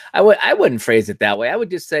 But I wouldn't phrase it that way. I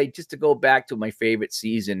would just say just to go back to my favorite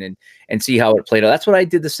season and see how it played out. That's what I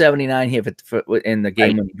did the 79 here in the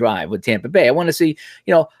game winning drive with Tampa Bay. I want to see,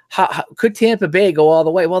 how could Tampa Bay go all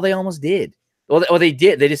the way? Well, they almost did. Well, they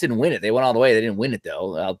did. They just didn't win it. They went all the way. They didn't win it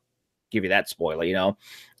though. I'll give you that spoiler,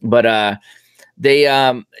 But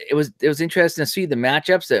it was interesting to see the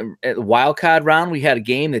matchups. At the wild card round, we had a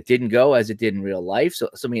game that didn't go as it did in real life. So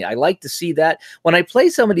I mean, I like to see that when I play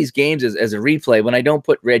some of these games as a replay. When I don't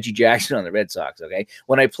put Reggie Jackson on the Red Sox, okay.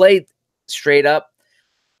 When I play straight up,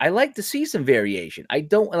 I like to see some variation. I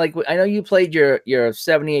don't like. I know you played your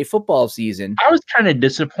 78 football season. I was kind of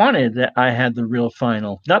disappointed that I had the real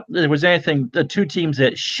final. Not that there was anything. The two teams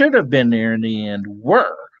that should have been there in the end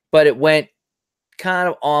were, but it went kind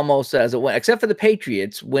of almost as it went, except for the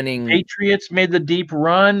Patriots winning. Patriots made the deep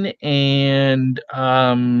run, and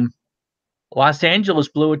Los Angeles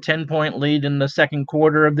blew a 10-point lead in the second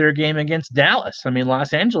quarter of their game against Dallas. I mean,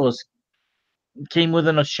 Los Angeles came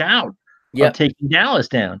within a shout of taking Dallas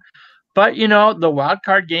down. But, the wild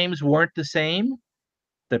card games weren't the same.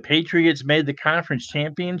 The Patriots made the conference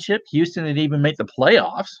championship. Houston didn't even make the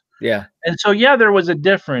playoffs. Yeah. And so, there was a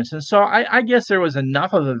difference. And so I guess there was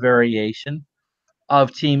enough of a variation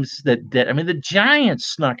of teams that I mean, the Giants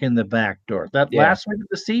snuck in the back door that last week of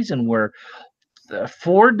the season where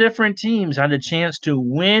 4 different teams had a chance to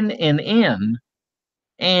win and end,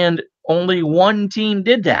 and only one team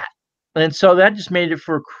did that. And so that just made it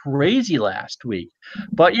for crazy last week.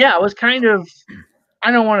 But it was kind of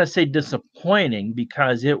I don't want to say disappointing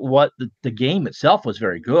because the game itself was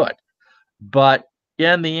very good. But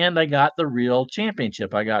in the end, I got the real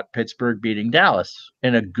championship. I got Pittsburgh beating Dallas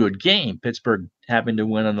in a good game. Pittsburgh having to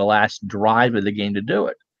win on the last drive of the game to do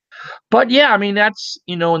it. But yeah, I mean, that's,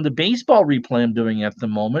 in the baseball replay I'm doing at the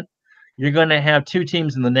moment, you're going to have two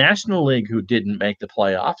teams in the National League who didn't make the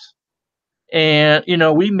playoffs. And,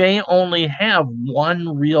 we may only have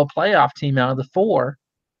one real playoff team out of the four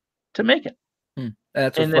to make it.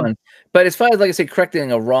 That's and fun. But as far as, like I say,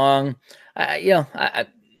 correcting a wrong, I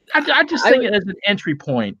just think it as an entry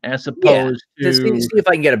point as opposed to see if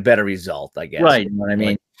I can get a better result, I guess. Right. You know what I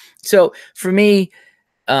mean? So for me,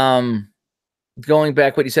 going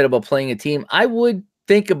back what you said about playing a team, I would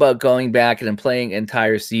think about going back and playing an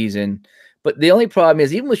entire season. But the only problem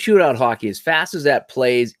is, even with shootout hockey, as fast as that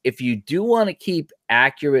plays, if you do want to keep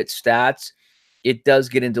accurate stats, it does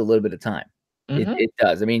get into a little bit of time. It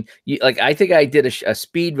does. I mean, I think I did a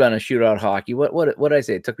speed run of shootout hockey. What did I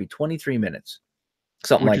say? It took me 23 minutes,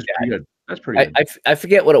 something like that. Good. That's pretty good. I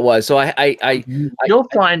forget what it was. So you'll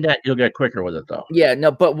find that you'll get quicker with it though. Yeah,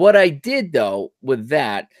 no. But what I did though with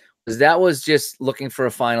that was just looking for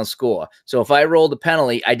a final score. So if I rolled a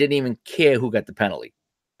penalty, I didn't even care who got the penalty.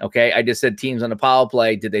 Okay, I just said teams on the power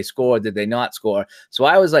play. Did they score? Did they not score? So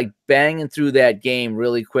I was like banging through that game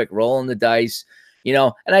really quick, rolling the dice.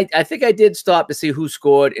 And I think I did stop to see who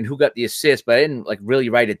scored and who got the assist, but I didn't really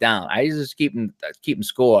write it down. I just keep them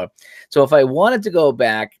score. So if I wanted to go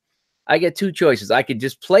back, I get two choices. I could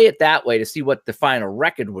just play it that way to see what the final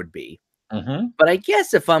record would be. But I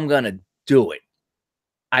guess if I'm going to do it,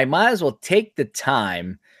 I might as well take the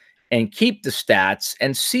time and keep the stats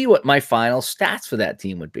and see what my final stats for that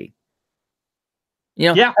team would be.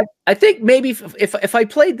 Yeah. I think maybe if I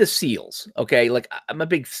played the Seals, okay, I'm a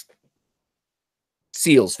big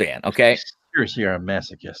Seals fan, okay? Seriously, you're a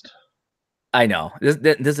masochist. I know.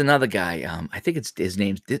 There's another guy. I think it's his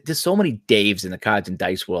name. There's so many Daves in the cards and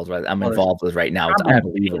dice world I'm involved with right now. It's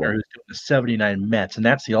unbelievable. Who's doing the 79 Mets, and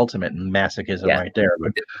that's the ultimate masochism right there.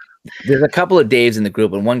 But there's a couple of Daves in the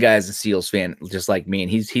group, and one guy is a Seals fan, just like me, and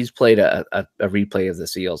he's played a replay of the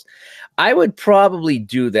Seals. I would probably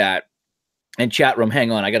do that. And chat room,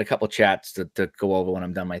 hang on. I got a couple chats to go over when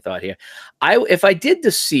I'm done my thought here. If I did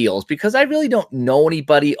the Seals, because I really don't know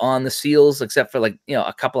anybody on the Seals except for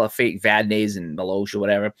a couple of fake Vadnays and Meloche or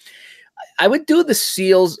whatever, I would do the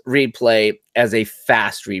Seals replay as a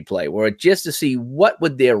fast replay, where just to see what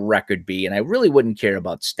would their record be, and I really wouldn't care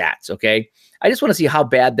about stats. Okay, I just want to see how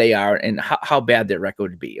bad they are and how bad their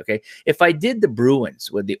record would be. Okay, if I did the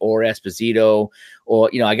Bruins with the Or Esposito, or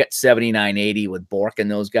I got 79-80 with Bork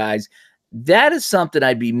and those guys. That is something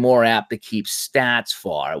I'd be more apt to keep stats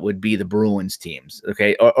for, would be the Bruins teams,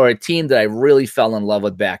 okay? Or a team that I really fell in love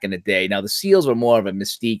with back in the day. Now, the Seals were more of a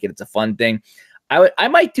mystique, and it's a fun thing. I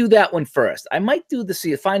might do that one first. I might do the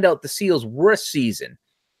Seals, find out the Seals' worst season.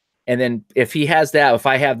 And then if he has that, if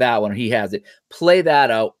I have that one or he has it, play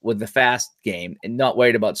that out with the fast game and not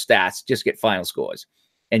worried about stats, just get final scores.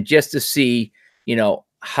 And just to see,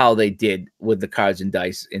 how they did with the cards and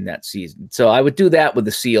dice in that season. So I would do that with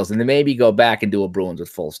the Seals, and then maybe go back and do a Bruins with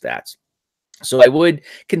full stats. So I would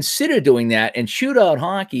consider doing that, and shootout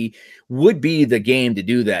hockey would be the game to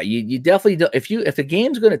do that. You definitely don't, if the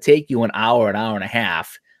game's going to take you an hour and a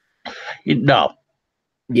half. No.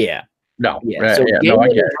 Yeah. No. Yeah. So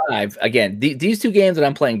game-winning drive, again, these two games that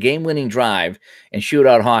I'm playing, game-winning drive and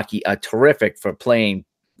shootout hockey, are terrific for playing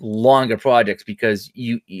longer projects, because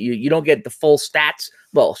you don't get the full stats.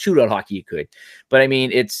 Well, shootout hockey you could, but I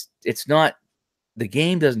mean it's not, the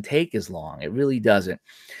game doesn't take as long. It really doesn't.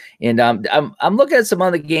 And I'm looking at some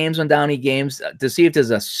other games on Downey Games to see if there's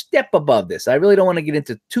a step above this. I really don't want to get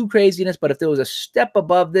into too craziness, but if there was a step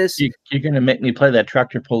above this, you're gonna make me play that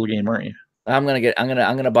tractor pull game, aren't you? I'm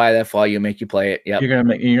gonna buy that for you, make you play it. Yep. You're gonna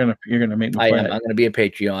make me play it. I'm gonna be a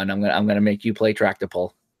Patreon. I'm gonna make you play tractor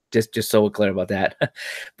pull. Just so we're clear about that.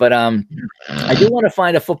 But I do want to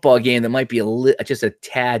find a football game that might be just a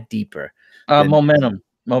tad deeper. Momentum.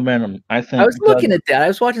 I think I was looking at that. I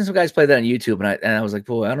was watching some guys play that on YouTube, and I was like,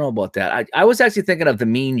 boy, I don't know about that. I was actually thinking of the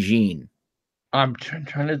Mean Gene. I'm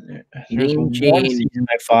trying to Mean Gene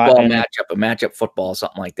football matchup football,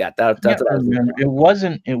 something like that. That's what I remember. It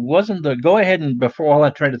wasn't the go ahead, and before I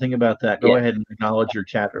try to think about that, go ahead and acknowledge your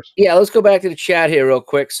chatters. Yeah, let's go back to the chat here real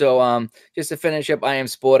quick. So just to finish up, I am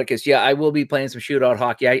Sporticus. Yeah, I will be playing some shootout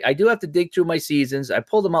hockey. I do have to dig through my seasons. I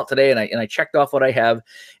pulled them out today, and I checked off what I have.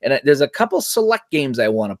 And there's a couple select games I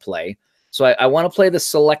want to play. So I want to play the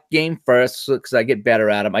select game first, because I get better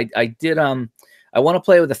at them. I want to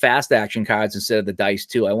play with the fast action cards instead of the dice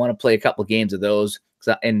too. I want to play a couple of games of those,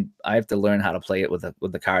 and I have to learn how to play it with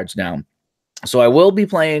the cards now. So I will be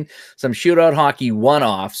playing some shootout hockey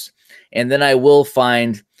one-offs, and then I will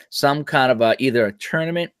find some kind of either a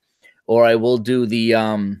tournament, or I will do the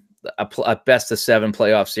a best of 7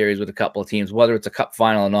 playoff series with a couple of teams. Whether it's a cup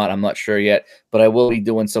final or not, I'm not sure yet, but I will be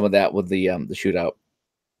doing some of that with the shootout.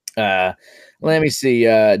 Let me see.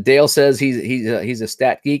 Dale says he's a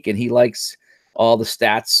stat geek and he likes all the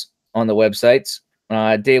stats on the websites.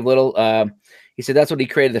 Dave Little, he said that's what he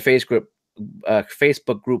created the Facebook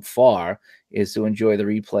group for, is to enjoy the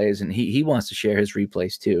replays, and he wants to share his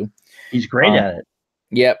replays too. He's great at it.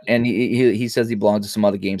 Yep, and he says he belongs to some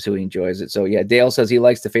other games, so he enjoys it. So yeah, Dale says he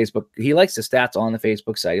likes the stats on the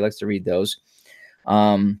Facebook site. He likes to read those.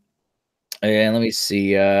 And let me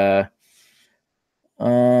see.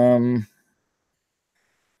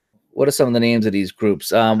 What are some of the names of these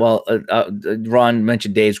groups? Ron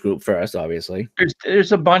mentioned Dave's group first, obviously.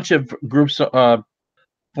 There's a bunch of groups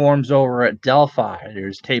forms over at Delphi.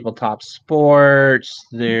 There's Tabletop Sports.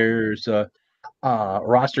 There's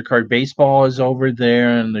roster card baseball is over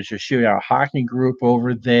there, and there's a shootout hockey group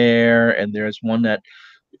over there, and there's one that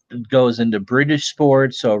goes into British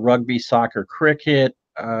sports, so rugby, soccer, cricket,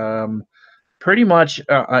 pretty much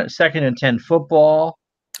second and 10 football.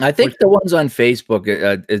 I think the ones on Facebook,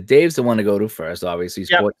 Dave's the one to go to first, obviously.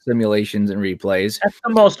 Sports simulations and replays. That's the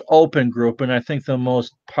most open group, and I think the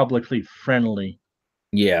most publicly friendly.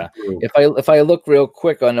 Yeah. Group. If I look real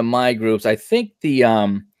quick onto my groups, I think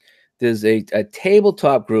there's a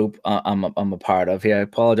tabletop group I'm a part of here. I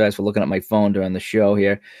apologize for looking at my phone during the show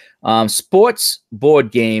here. Sports board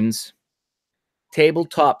games,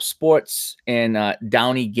 tabletop sports, and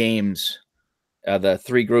Downey Games are the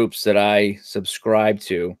 3 groups that I subscribe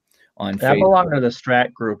to on Facebook. I belong to the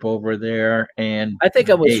Strat group over there, and I think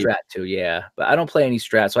I'm with Strat too, yeah. But I don't play any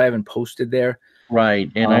Strat, so I haven't posted there.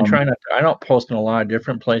 Right, and I try not to, I don't post in a lot of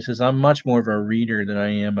different places. I'm much more of a reader than I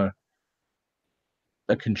am a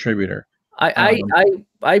contributor.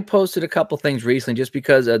 I posted a couple things recently just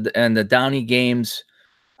because and the Downey Games,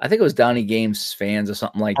 I think it was Downey Games fans or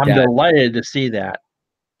something like that. I'm delighted to see that.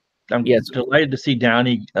 I'm delighted to see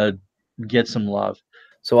Downey get some love.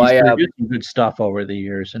 So he's produced some good stuff over the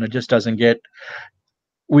years, and it just doesn't get.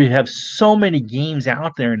 We have so many games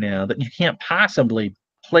out there now that you can't possibly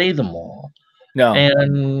play them all. No,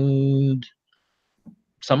 and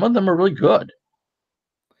some of them are really good.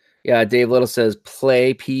 Yeah, Dave Little says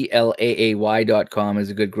PlayPlaay.com is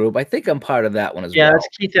a good group. I think I'm part of that one as well. Yeah, that's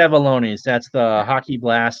Keith Avallone's. That's the Hockey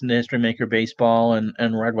Blast and the History Maker Baseball and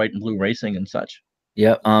Red, White, and Blue Racing and such.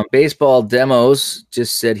 Yep. Baseball Demos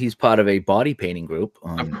just said he's part of a body painting group.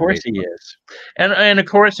 Of course he is. And of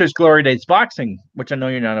course there's Glory Days Boxing, which I know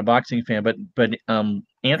you're not a boxing fan, but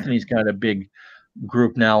Anthony's got a big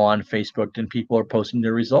group now on Facebook, and people are posting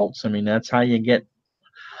their results. I mean, that's how you get.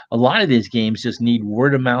 A lot of these games just need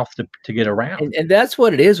word of mouth to get around. And that's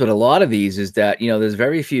what it is with a lot of these, is that, there's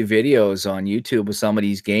very few videos on YouTube with some of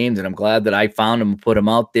these games, and I'm glad that I found them and put them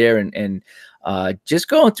out there. And just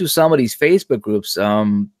going through some of these Facebook groups,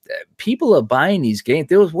 people are buying these games.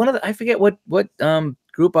 There was one of I forget what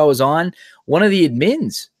group I was on. One of the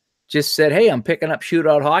admins just said, "Hey, I'm picking up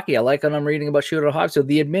Shootout Hockey. I like when I'm reading about Shootout Hockey." So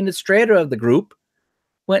the administrator of the group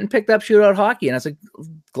went and picked up Shootout Hockey, and I was like,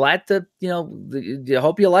 glad to, I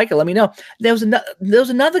hope you like it. Let me know. There was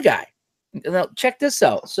another guy. Now check this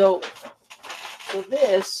out. So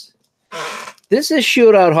this is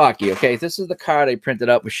Shootout Hockey. Okay, this is the card I printed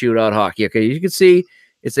up with Shootout Hockey. Okay, you can see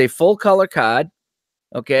it's a full color card.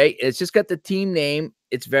 Okay, it's just got the team name.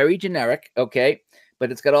 It's very generic. Okay, but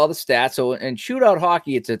it's got all the stats. So in Shootout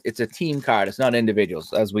Hockey, it's a team card. It's not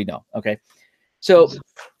individuals, as we know. Okay, so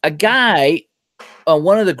a guy on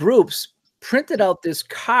one of the groups printed out this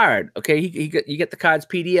card. Okay, you get the card's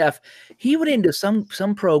PDF. He went into some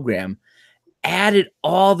program, added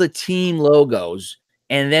all the team logos,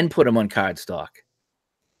 and then put them on cardstock,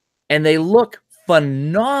 and they look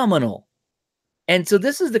phenomenal. And so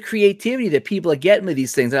this is the creativity that people are getting with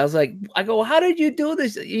these things. And I go, how did you do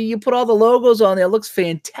this? You put all the logos on there. It looks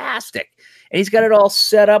fantastic. And he's got it all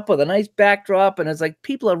set up with a nice backdrop. And it's like,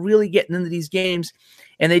 people are really getting into these games.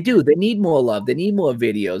 And they do. They need more love. They need more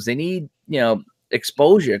videos. They need,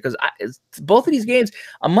 exposure. Because both of these games,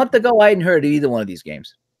 a month ago, I hadn't heard of either one of these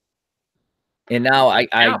games. And now I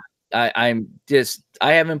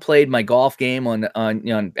haven't played my golf game on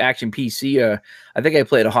Action PC, or I think I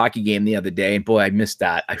played a hockey game the other day, and boy, I missed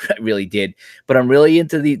that. I really did. But I'm really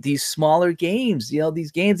into these smaller games.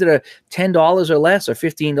 These games that are $10 or less or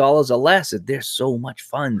 $15 or less. They're so much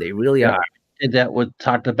fun. They really are. That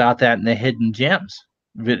talked about that in the Hidden Gems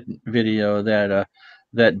video that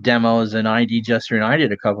that demos and ID Just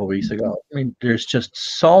United a couple of weeks ago. I mean, there's just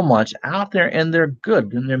so much out there, and they're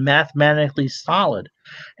good and they're mathematically solid.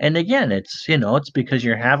 And again, it's because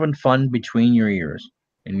you're having fun between your ears,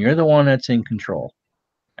 and you're the one that's in control.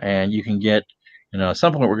 And you can get, at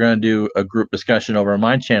some point we're going to do a group discussion over on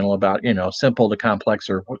my channel about, simple to complex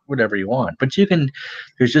or whatever you want. But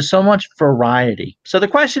there's just so much variety. So the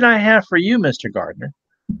question I have for you, Mr. Gardner,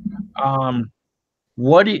 um,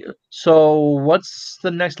 what's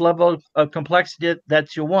the next level of complexity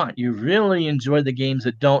that you want? You really enjoy the games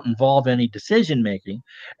that don't involve any decision making,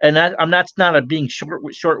 and that's not a being short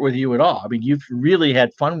with you at all. I mean, you've really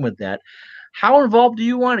had fun with that. How involved do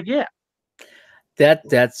you want to get?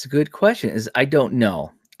 That's a good question. I don't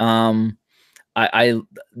know. The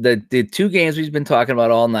two games we've been talking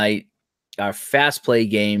about all night are fast play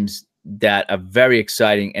games that are very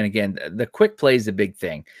exciting. And again, the quick play is a big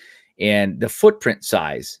thing, and the footprint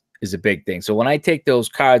size is a big thing. So when I take those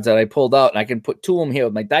cards that I pulled out and I can put two of them here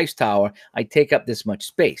with my dice tower, I take up this much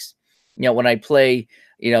space. When I play,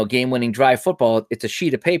 game-winning drive football, it's a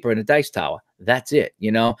sheet of paper and a dice tower. That's it.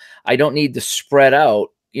 I don't need to spread out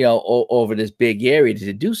over this big area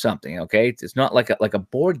to do something. Okay. It's not like a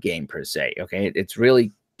board game per se. Okay. It's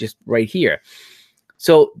really just right here.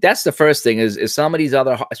 So that's the first thing is some of these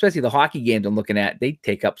other, especially the hockey games I'm looking at, they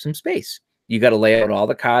take up some space. You got to lay out all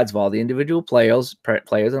the cards of all the individual players.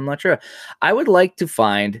 I'm not sure. I would like to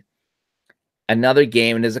find another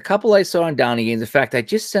game. And there's a couple I saw on Downey games. In fact, I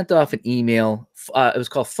just sent off an email. It was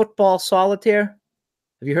called Football Solitaire.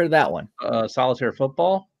 Have you heard of that one? Solitaire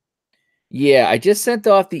Football? Yeah, I just sent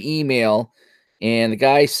off the email, and the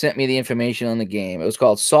guy sent me the information on the game. It was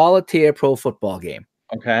called Solitaire Pro Football Game.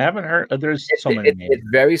 Okay, I haven't heard. There's so many names. It's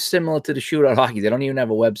very similar to the Shootout Hockey. They don't even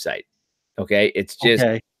have a website. Okay, it's just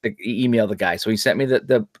email the guy. So he sent me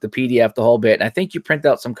the PDF, the whole bit. And I think you print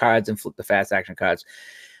out some cards and flip the fast action cards.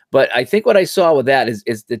 But I think what I saw with that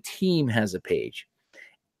is the team has a page.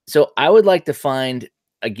 So I would like to find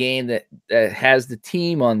a game that has the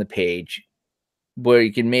team on the page, where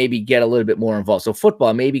you can maybe get a little bit more involved. So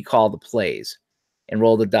football, maybe call the plays and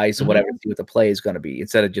roll the dice or whatever, see what the play is going to be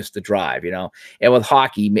instead of just the drive, And with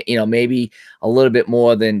hockey, maybe a little bit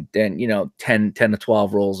more than 10 to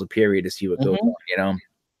 12 rolls a period to see what goes on,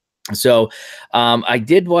 So I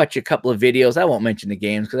did watch a couple of videos. I won't mention the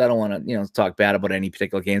games because I don't want to, talk bad about any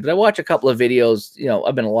particular game. But I watch a couple of videos.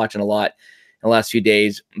 I've been watching a lot in the last few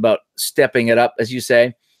days about stepping it up, as you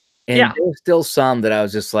say. And there's still some that I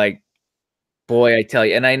was just like, boy, I tell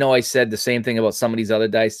you, and I know I said the same thing about some of these other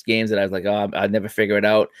dice games that I was like, oh, I'd never figure it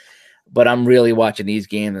out. But I'm really watching these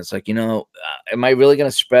games. It's like, am I really going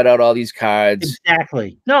to spread out all these cards?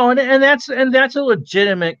 Exactly. No, and that's a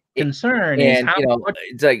legitimate concern. And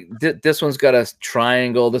it's like this one's got a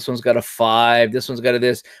triangle, this one's got a 5, this one's got a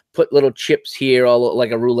this. Put little chips here, all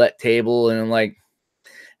like a roulette table, and I'm like,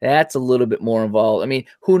 that's a little bit more involved. I mean,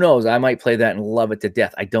 who knows? I might play that and love it to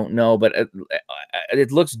death. I don't know, but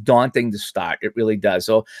it looks daunting to start. It really does.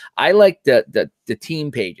 So I like the team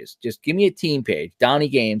pages. Just give me a team page. Downey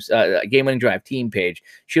Games, Game Winning Drive team page.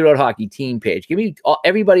 Shootout Hockey team page. Give me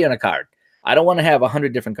everybody on a card. I don't want to have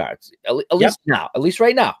 100 different cards. At least now. At least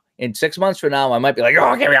right now. In 6 months from now, I might be like,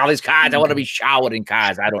 oh, give me all these cards. I want to be showered in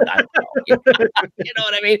cards. I don't know. You know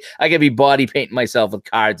what I mean? I could be body painting myself with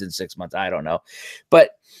cards in 6 months. I don't know.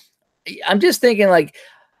 But I'm just thinking like,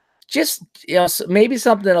 maybe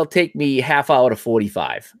something that'll take me half hour to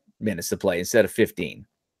 45 minutes to play instead of 15.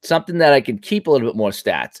 Something that I can keep a little bit more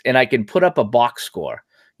stats and I can put up a box score.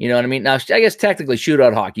 You know what I mean? Now, I guess technically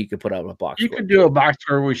Shootout Hockey, you could put up a box score. You could do a box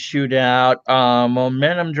score with Shootout.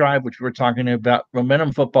 Momentum Drive, which we're talking about.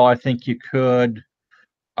 Momentum Football, I think you could.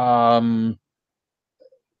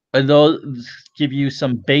 Those give you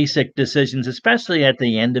some basic decisions, especially at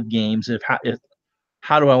the end of games.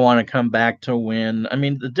 How do I want to come back to win? I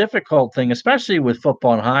mean, the difficult thing, especially with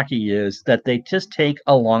football and hockey, is that they just take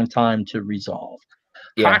a long time to resolve.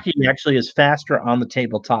 Yeah. Hockey actually is faster on the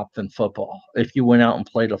tabletop than football if you went out and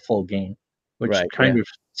played a full game, which kind of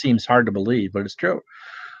seems hard to believe, but it's true.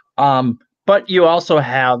 But you also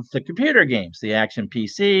have the computer games, the Action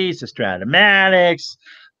PCs, the Stratomatics,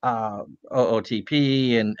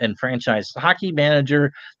 OOTP, and Franchise Hockey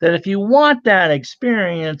Manager, that if you want that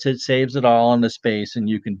experience, it saves it all in the space and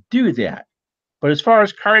you can do that. But as far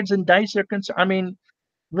as cards and dice are concerned, I mean,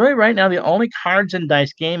 really right now, the only cards and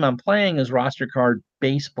dice game I'm playing is roster card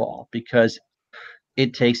baseball because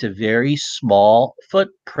it takes a very small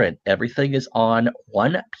footprint. Everything is on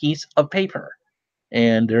one piece of paper.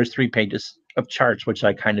 And there's 3 pages of charts, which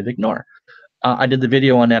I kind of ignore. I did the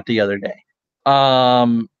video on that the other day.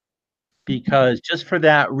 because just for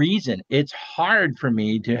that reason, it's hard for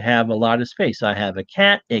me to have a lot of space. I have a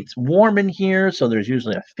cat, it's warm in here, so there's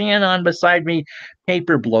usually a fan on beside me.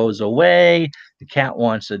 Paper blows away. The cat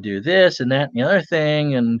wants to do this and that and the other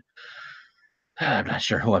thing. And I'm not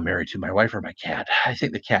sure who I'm married to, my wife or my cat. I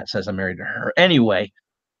think the cat says I'm married to her. Anyway,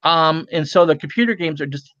 and so the computer games are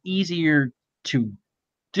just easier to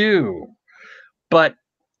do. But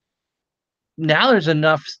now there's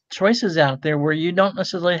enough choices out there where you don't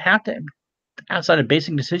necessarily have to, outside of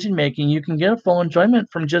basic decision making, you can get a full enjoyment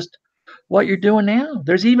from just what you're doing now.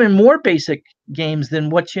 There's even more basic games than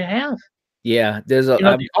what you have. Yeah, there's a. You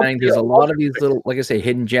know, I'm finding there's a lot of these little, like I say,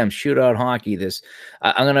 hidden gems. Shootout hockey.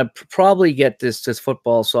 I'm gonna probably get this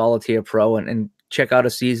Football Solitaire Pro and check out a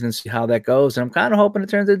season and see how that goes. And I'm kind of hoping it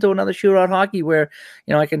turns into another shootout hockey where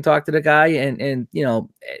I can talk to the guy and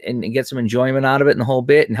get some enjoyment out of it and the whole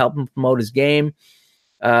bit and help him promote his game.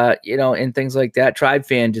 And things like that. Tribe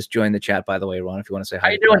Fan just joined the chat, by the way, Ron. If you want to say hi.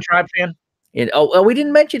 How you doing, Tribe Fan? And we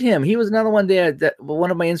didn't mention him. He was another one there that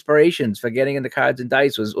one of my inspirations for getting into cards and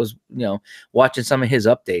dice was watching some of his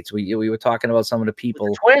updates. We were talking about some of the people,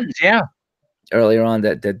 the twins, yeah, earlier on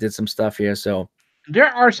that did some stuff here. So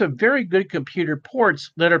there are some very good computer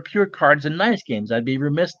ports that are pure cards and dice games. I'd be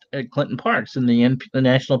remiss at Clinton Parks in the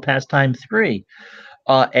National Pastime 3,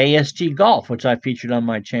 ASG Golf, which I featured on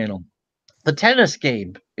my channel. The tennis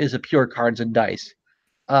game is a pure cards and dice.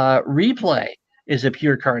 Replay is a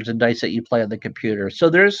pure cards and dice that you play on the computer. So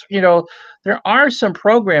there are some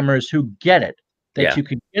programmers who get it, that you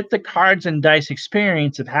can get the cards and dice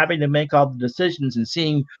experience of having to make all the decisions and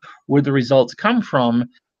seeing where the results come from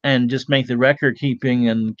and just make the record keeping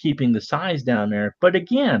and keeping the size down there. But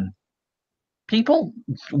again, people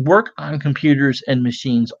work on computers and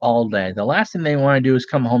machines all day. The last thing they want to do is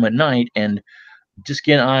come home at night and just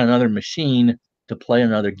get on another machine to play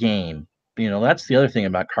another game. That's the other thing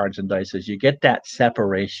about cards and dice is you get that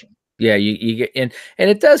separation. Yeah, you get and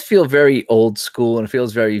it does feel very old school and it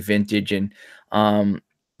feels very vintage. And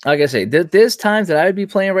like I say, there's times that I would be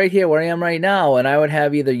playing right here where I am right now, and I would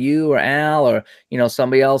have either you or Al or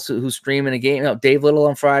somebody else who's streaming a game. Dave Little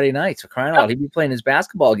on Friday nights, for crying out, he'd be playing his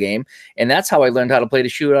basketball game, and that's how I learned how to play the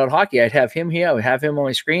shootout hockey. I'd have him here, I would have him on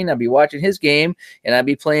my screen, I'd be watching his game, and I'd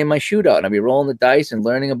be playing my shootout, and I'd be rolling the dice and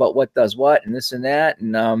learning about what does what and this and that,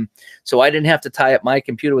 and so I didn't have to tie up my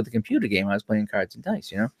computer with the computer game. I was playing cards and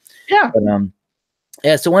dice, Yeah. But,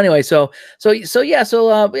 yeah. So anyway, yeah,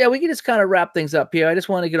 we can just kind of wrap things up here. I just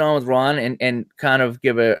want to get on with Ron and kind of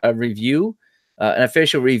give a review, an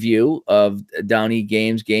official review of Downey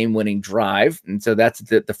Games game-winning drive. And so that's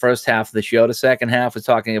the first half of the show. The second half is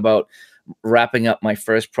talking about wrapping up my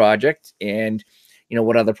first project and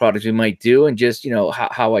what other projects we might do, and just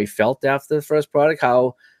how I felt after the first project,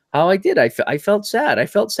 how I did. I felt sad. I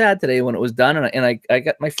felt sad today when it was done, and I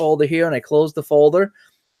got my folder here and I closed the folder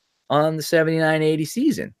on the 79-80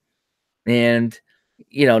 season. And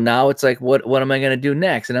now it's like, what am I going to do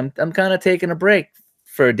next? And I'm kind of taking a break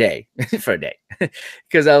for a day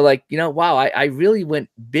because I was like, wow, I really went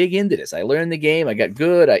big into this. I learned the game. I got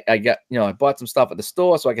good. I got, I bought some stuff at the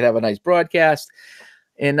store so I could have a nice broadcast.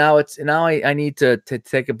 And now I need to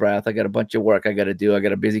take a breath. I got a bunch of work I got to do. I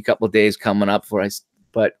got a busy couple of days coming up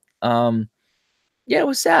but yeah, it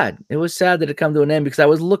was sad. It was sad that it come to an end because I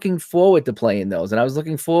was looking forward to playing those, and I was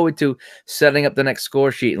looking forward to setting up the next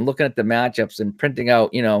score sheet and looking at the matchups and printing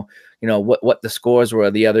out, what the scores were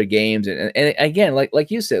of the other games. And again,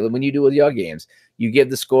 like you said, when you do with your games, you give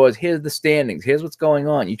the scores. Here's the standings. Here's what's going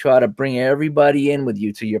on. You try to bring everybody in with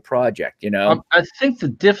you to your project. I think the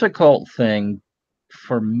difficult thing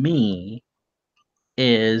for me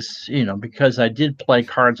is, because I did play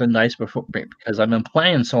cards and dice before, because I've been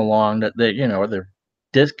playing so long that the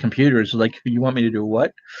disc computers like, you want me to do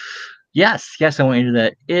what? Yes, I want you to do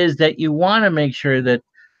that. Is that you want to make sure that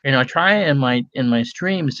I try in my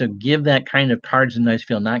streams to give that kind of cards and dice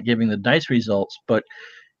feel, not giving the dice results, but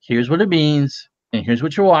here's what it means, and here's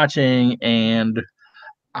what you're watching, and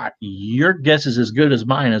your guess is as good as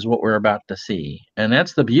mine as what we're about to see. And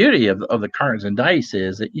that's the beauty of the cards and dice,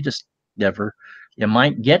 is that you just never, you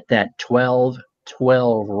might get that 12-12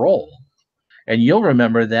 roll. And you'll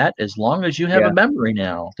remember that as long as you have a memory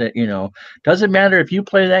now. That, doesn't matter if you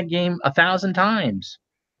play that game 1,000 times.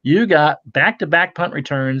 You got back-to-back punt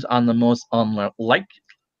returns on the most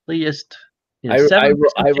unlikeliest. I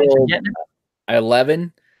rolled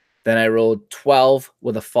 11, then I rolled 12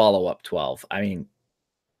 with a follow-up 12. I mean,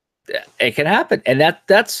 it can happen. And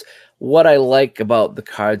that's what I like about the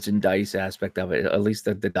cards and dice aspect of it, at least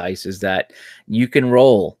the dice, is that you can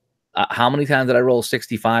roll. How many times did I roll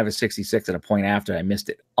 65 or 66 at a point after I missed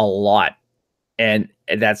it? A lot. And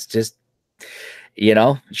that's just,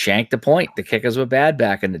 shank the point. The kickers were bad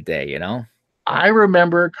back in the day. I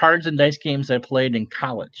remember cards and dice games I played in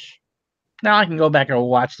college. Now I can go back and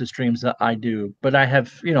watch the streams that I do, but I have,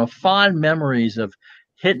 fond memories of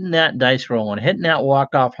hitting that dice roll and hitting that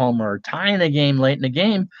walk-off homer or tying a game late in the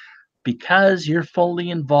game because you're fully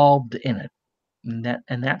involved in it.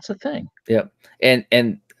 And that's the thing. Yep.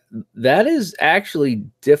 And that is actually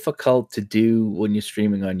difficult to do when you're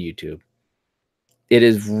streaming on YouTube. It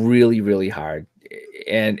is really, really hard.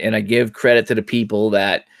 And I give credit to the people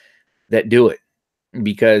that do it,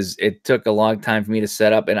 because it took a long time for me to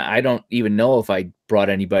set up, and I don't even know if I brought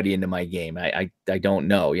anybody into my game. I don't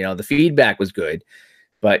know. The feedback was good,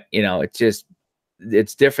 but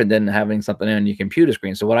it's different than having something on your computer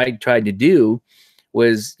screen. So what I tried to do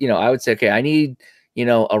was, I would say, okay, I need,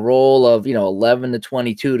 a roll of, 11 to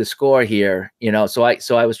 22 to score here, so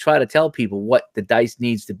I was trying to tell people what the dice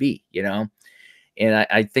needs to be, and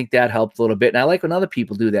I think that helped a little bit. And I like when other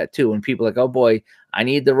people do that too. When people are like, oh boy, I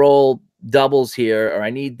need to roll doubles here, or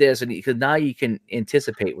I need this, and because now you can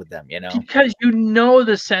anticipate with them, Because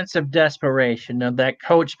the sense of desperation of that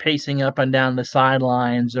coach pacing up and down the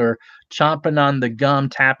sidelines or chomping on the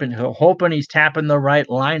gum, hoping he's tapping the right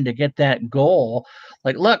line to get that goal.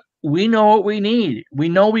 Like, look, we know what we need. We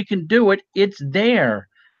know we can do it. It's there.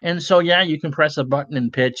 And so, yeah, you can press a button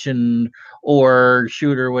and pitch or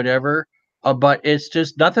shoot or whatever. But it's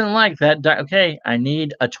just nothing like that. Okay, I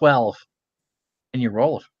need a 12. And you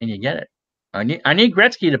roll it and you get it. I need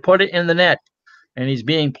Gretzky to put it in the net, and he's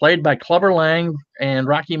being played by Clubber Lang and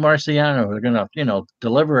Rocky Marciano. They're gonna,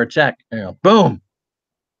 deliver a check. Boom.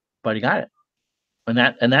 But he got it,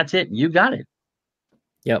 and that's it. You got it.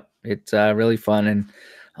 Yep, it's really fun,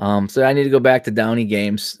 and so I need to go back to Downey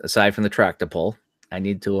games aside from the tractor pull. I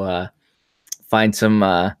need to find some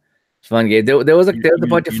fun games. There was a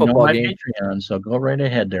bunch of football games. Patreon, so go right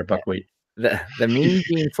ahead there, Buckwheat. The Mean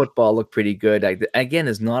Gene football looked pretty good. Again,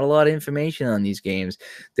 there's not a lot of information on these games.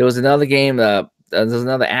 There was another game, there's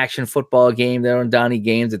another action football game there on Donnie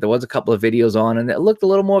Games that there was a couple of videos on, and it looked a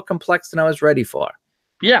little more complex than I was ready for.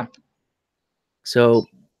 Yeah. So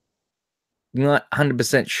I'm not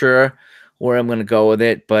 100% sure where I'm going to go with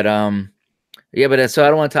it, but yeah, but so I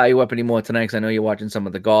don't want to tie you up anymore tonight because I know you're watching some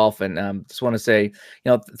of the golf, and just want to say,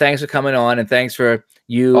 thanks for coming on, and thanks for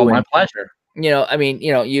you. Oh, my pleasure. I mean,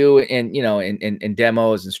 you and, in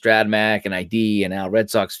Demos and Stradmac and ID and Al Red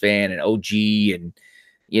Sox fan and OG and,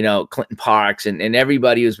 Clinton Parks and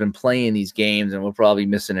everybody who's been playing these games. And we're probably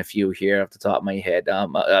missing a few here off the top of my head.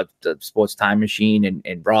 The Sports Time Machine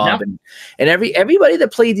and Rob and everybody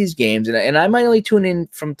that played these games. And I might only tune in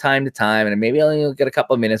from time to time, and maybe I only get a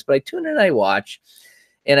couple of minutes, but I tune in and I watch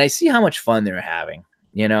and I see how much fun they're having.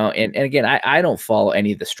 And again, I don't follow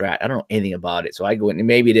any of the strat. I don't know anything about it. So I go in, and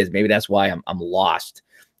maybe that's why I'm lost,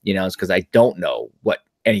 it's because I don't know what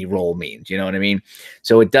any role means, you know what I mean?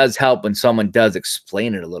 So it does help when someone does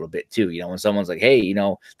explain it a little bit too, when someone's like, hey,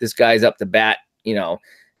 this guy's up to bat,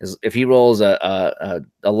 if he rolls a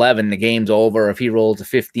 11, the game's over. If he rolls a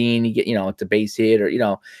 15, you get, it's a base hit, or,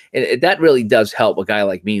 that really does help a guy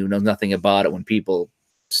like me who knows nothing about it when people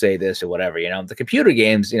say this or whatever, the computer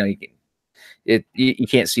games, you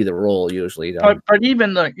can't see the role usually. But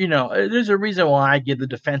even there's a reason why I give the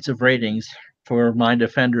defensive ratings for my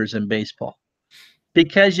defenders in baseball,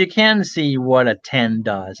 because you can see what a 10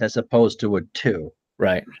 does as opposed to a 2.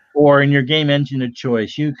 Right. Or in your game engine of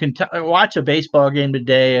choice, you can watch a baseball game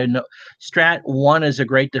today, and strat 1 is a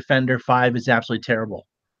great defender, 5 is absolutely terrible.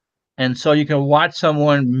 And so you can watch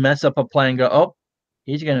someone mess up a play and go, oh,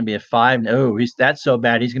 he's going to be a 5. No, that's so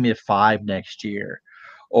bad. He's going to be a 5 next year.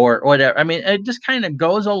 Or whatever. I mean, it just kind of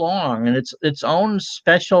goes along, and it's its own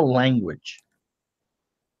special language.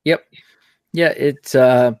 Yep. Yeah, it's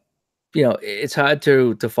it's hard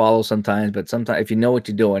to follow sometimes, but sometimes if you know what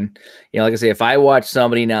you're doing, like I say, if I watch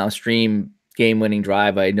somebody now stream game-winning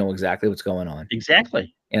drive, I know exactly what's going on.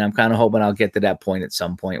 Exactly. And I'm kind of hoping I'll get to that point at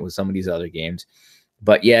some point with some of these other games.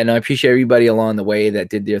 But yeah, no, I appreciate everybody along the way that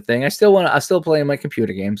did their thing. I still play my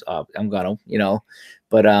computer games. I'm gonna,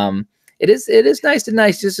 but it is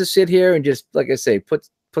nice just to sit here and just, like I say, put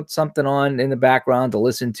something on in the background to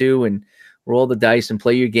listen to and roll the dice and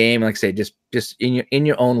play your game. Like I say, just in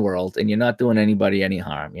your own world, and you're not doing anybody any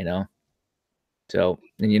harm, So,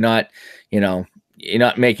 and you're not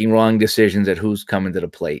making wrong decisions at who's coming to the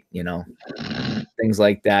plate, things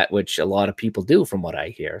like that, which a lot of people do from what I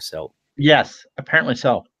hear. So yes, apparently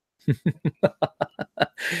so.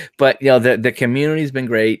 But the community's been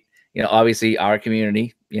great. Obviously our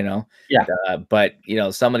community, Yeah. But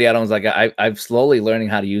some of the other ones, like I've slowly learning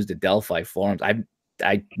how to use the Delphi forums.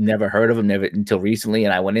 I never heard of them until recently,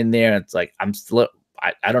 and I went in there and it's like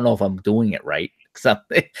I don't know if I'm doing it right.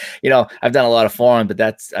 something. I've done a lot of foreign, but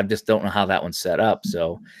I just don't know how that one's set up.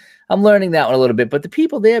 So I'm learning that one a little bit. But the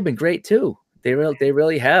people there have been great too. They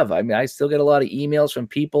really have. I mean, I still get a lot of emails from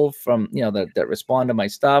people from that respond to my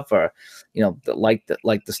stuff, or that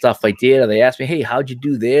like the stuff I did, or they ask me, hey, how'd you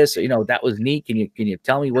do this? Or, that was neat. Can you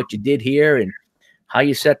tell me what you did here and how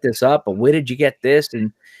you set this up, or where did you get this?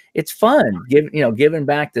 And it's fun giving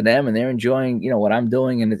back to them, and they're enjoying what I'm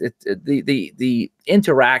doing, and the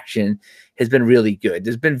interaction has been really good.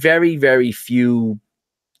 There's been very, very few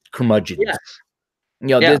curmudgeons.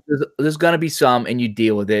 Yes. There's going to be some, and you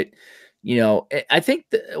deal with it. I think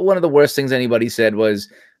one of the worst things anybody said was,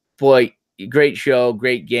 boy, great show,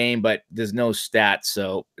 great game, but there's no stats,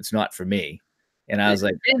 so it's not for me. And I was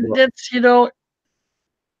like, that's,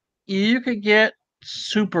 you could get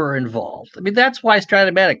super involved. I mean, that's why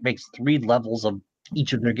Stratomatic makes 3 levels of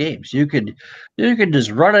each of their games. You could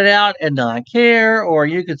just run it out and not care, or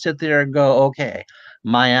you could sit there and go, okay,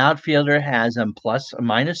 my outfielder has a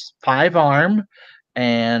 -5 arm,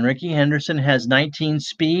 and Ricky Henderson has 19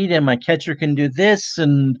 speed, and my catcher can do this,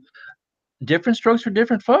 and different strokes for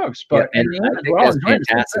different folks. But and I think that's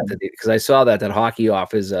fantastic because I saw that hockey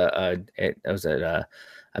offers a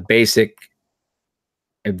basic,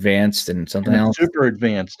 advanced, and something else. Super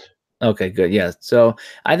advanced. Okay, good. Yeah. So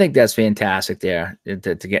I think that's fantastic there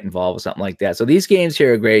to get involved with something like that. So these games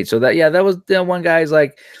here are great. So that was one guy's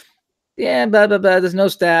like, yeah, blah, blah, blah. There's no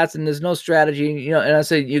stats and there's no strategy, and I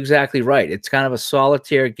said, you're exactly right. It's kind of a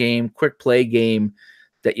solitaire game, quick play game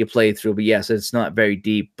that you play through. But yes, it's not very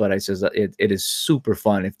deep, but I says it is super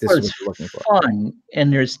fun if this is what you're looking for. Fun,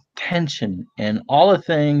 and there's tension and all the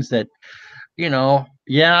things that,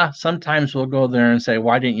 sometimes we'll go there and say,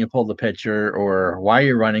 why didn't you pull the pitcher, or why are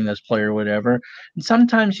you running this play, or whatever. And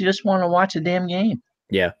sometimes you just want to watch a damn game.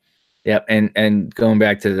 Yeah. Yep. And going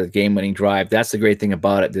back to the game-winning drive, that's the great thing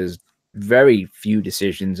about it. There's very few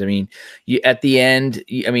decisions. I mean, at the end,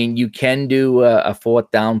 you can do a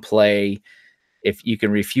 4th down play if you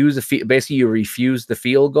can refuse basically you refuse the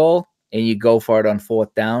field goal and you go for it on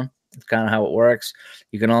 4th down. That's kind of how it works.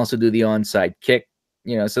 You can also do the onside kick.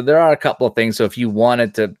 So there are a couple of things. So if you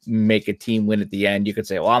wanted to make a team win at the end, you could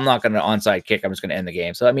say, well, I'm not going to onside kick. I'm just going to end the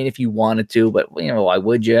game. So, if you wanted to, but why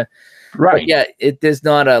would you? Right. But yeah, there's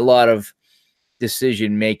not a lot of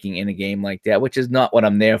decision making in a game like that, which is not what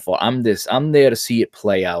I'm there for. I'm there to see it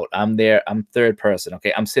play out. I'm third person.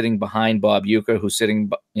 Okay. I'm sitting behind Bob Uecker, who's sitting,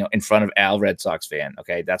 in front of Al, Red Sox fan.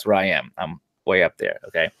 Okay. That's where I am. I'm way up there.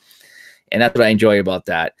 Okay. And that's what I enjoy about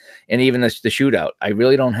that. And even the shootout, I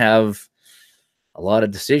really don't have a lot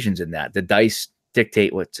of decisions in that. The dice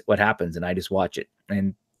dictate what happens, and I just watch it.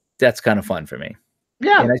 And that's kind of fun for me.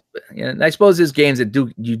 Yeah. And I suppose there's games that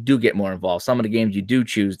you do get more involved. Some of the games you do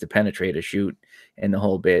choose to penetrate or shoot and the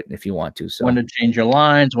whole bit if you want to. So when to change your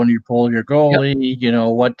lines, when you pull your goalie,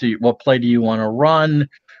 yep. What play do you want to run?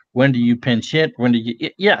 When do you pinch hit? When do you?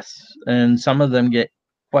 Yes, and some of them get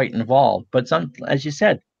quite involved. But as you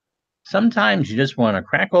said, sometimes you just want to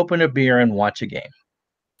crack open a beer and watch a game.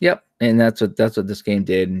 Yep, and that's what this game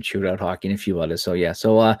did, and shootout hockey and a few others. So yeah,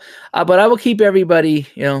 but I will keep everybody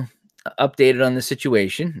updated on the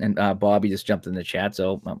situation. And Bobby just jumped in the chat,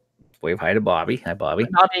 so wave hi to Bobby. Hi, Bobby.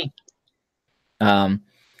 Bobby.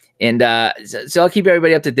 So I'll keep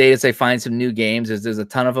everybody up to date as I find some new games. There's a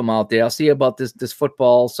ton of them out there. I'll see about this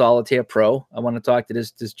football solitaire pro. I want to talk to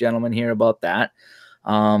this gentleman here about that.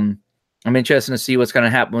 I'm interested to see what's going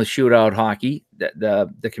to happen with shootout hockey.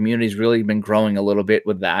 The community's really been growing a little bit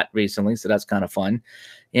with that recently, so that's kind of fun.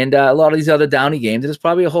 And a lot of these other Downey games. There's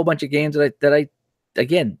probably a whole bunch of games that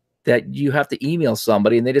you have to email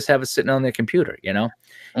somebody and they just have it sitting on their computer, and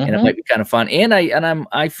it might be kind of fun. And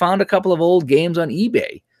I found a couple of old games on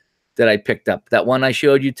eBay that I picked up. That one I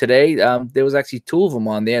showed you today, there was actually 2 of them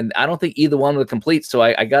on there, and I don't think either one was complete. So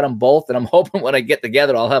I got them both, and I'm hoping when I get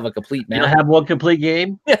together, I'll have a complete map. You'll have one complete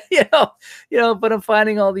game. But I'm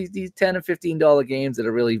finding all these $10 and $15 games that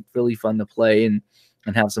are really, really fun to play and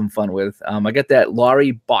have some fun with. I got that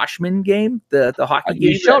Laurie Boschman game, the hockey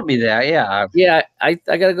game. You showed me that, yeah. Yeah, I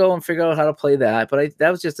got to go and figure out how to play that. But that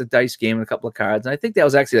was just a dice game and a couple of cards. And I think that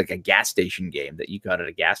was actually like a gas station game that you got at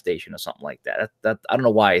a gas station or something like that. That I don't know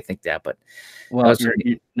why I think that, but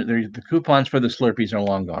the coupons for the Slurpees are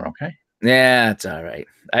long gone. Okay. Yeah, it's all right.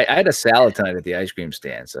 I had a salad tonight at the ice cream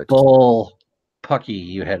stand. So Pucky,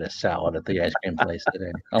 you had a salad at the ice cream place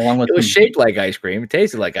today, along with it was shaped like ice cream. It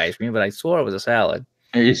tasted like ice crean, but I swore it was a salad.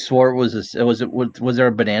 You swore it was was there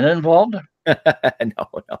a banana involved?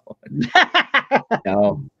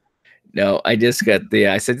 No. I just got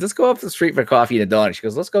I said, let's go up the street for coffee and a donut. She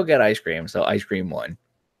goes, let's go get ice cream. So ice cream won.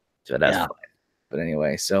 So that's fine. But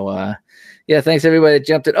anyway, so yeah, thanks everybody that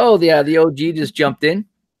jumped in. Oh, yeah, the OG just jumped in.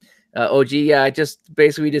 OG, yeah,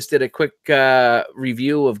 we just did a quick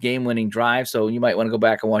review of game-winning drive, so you might want to go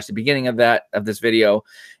back and watch the beginning of this video,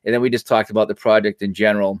 and then we just talked about the project in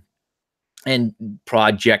general and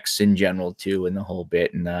projects in general too, and the whole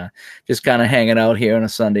bit, and just kind of hanging out here on a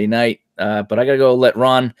Sunday night. But I gotta go let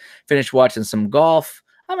Ron finish watching some golf.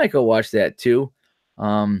 I might go watch that too.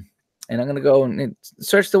 And I'm going to go and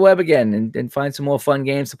search the web again and find some more fun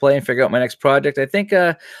games to play and figure out my next project. I think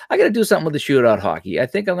I got to do something with the shootout hockey. I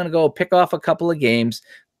think I'm going to go pick off a couple of games,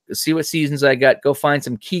 see what seasons I got, go find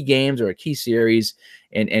some key games or a key series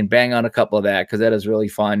and bang on a couple of that, because that is really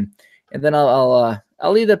fun. And then I'll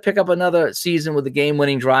either pick up another season with the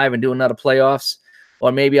game-winning drive and do another playoffs,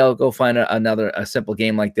 or maybe I'll go find a simple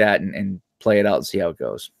game like that and play it out and see how it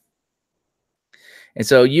goes. And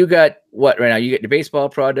so you got what right now? You got your baseball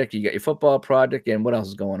project, you got your football project, and what else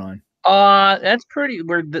is going on? That's pretty.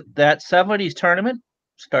 That 70s tournament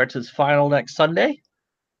starts its final next Sunday,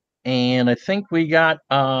 and I think we got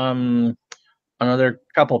another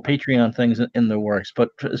couple of Patreon things in the works. But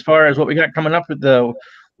as far as what we got coming up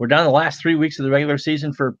we're down the last 3 weeks of the regular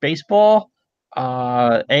season for baseball.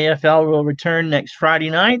 AFL will return next Friday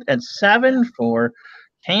night at 7 for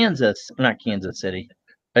not Kansas City.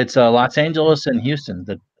 It's Los Angeles and Houston.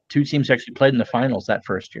 The two teams actually played in the finals that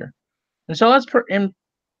first year. And so that's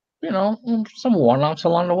some one-offs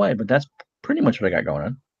along the way, but that's pretty much what I got going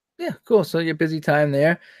on. Yeah, cool. So you're busy time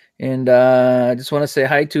there. And I just want to say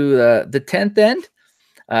hi to the 10th end.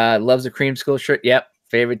 Loves the Creamsicle shirt. Yep,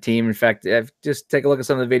 favorite team. In fact, just take a look at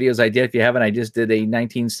some of the videos I did. If you haven't, I just did a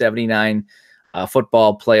 1979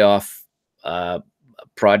 football playoff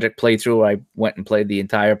project playthrough. I went and played the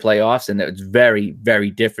entire playoffs, and it was very,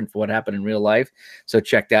 very different from what happened in real life. So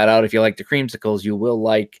check that out. If you like the Creamsicles, you will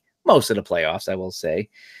like most of the playoffs, I will say.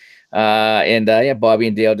 Yeah, Bobby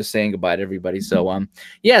and Dale just saying goodbye to everybody. So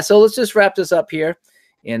yeah, so let's just wrap this up here.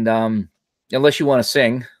 And unless you want to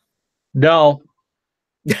sing. No.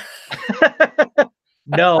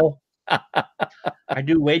 No. I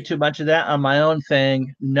do way too much of that on my own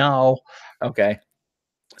thing. No. Okay.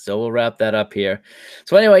 So we'll wrap that up here.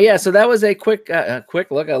 So anyway, yeah, so that was a quick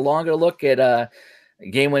look, a longer look at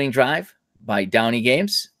Game-Winning Drive by Downey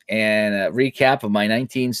Games, and a recap of my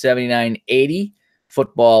 1979-80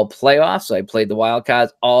 football playoffs. I played the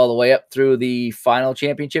Wildcats all the way up through the final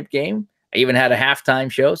championship game. I even had a halftime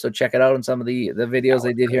show, so check it out on some of the videos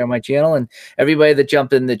I did here on my channel. And everybody that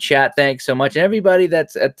jumped in the chat, thanks so much. And everybody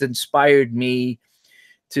that's inspired me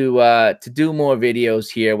to do more videos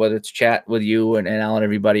here, whether it's chat with you and Al and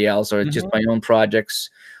everybody else, or just my own projects,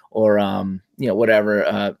 or whatever.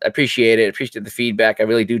 I appreciate it. Appreciate the feedback. I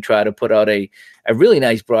really do try to put out a really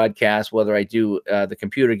nice broadcast, whether I do the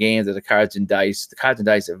computer games or the cards and dice. The cards and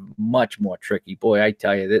dice are much more tricky. Boy, I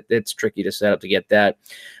tell you, it's tricky to set up to get that.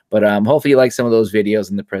 But hopefully you like some of those videos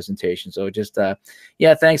in the presentation. So just,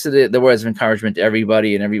 yeah, thanks to the words of encouragement to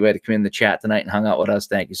everybody and everybody that came in the chat tonight and hung out with us.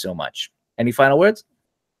 Thank you so much. Any final words?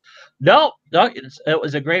 No, it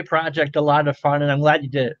was a great project, a lot of fun, and I'm glad you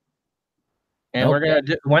did it. And we're going to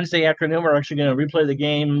do Wednesday afternoon. We're actually going to replay the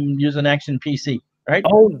game using Action PC, right?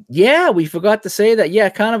 Oh, yeah, we forgot to say that. Yeah,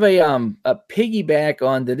 kind of a piggyback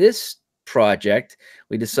onto this project.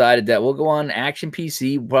 We decided that we'll go on Action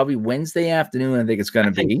PC probably Wednesday afternoon, I think it's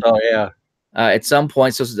going to be. Oh, yeah. At some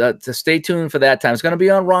point, so to stay tuned for that time. It's going to be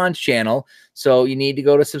on Ron's channel, so you need to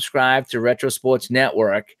go to subscribe to Retro Sports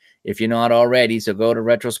Network if you're not already. So go to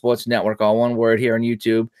Retro Sports Network, all one word, here on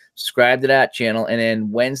YouTube. Subscribe to that channel, and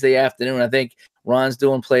then Wednesday afternoon, I think Ron's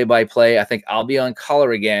doing play-by-play. I think I'll be on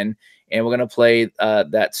color again, and we're going to play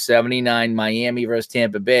that 79 Miami versus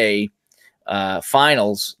Tampa Bay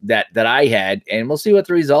finals that I had, and we'll see what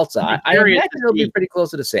the results are. I imagine it'll be pretty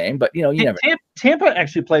close to the same, but you never know. Tampa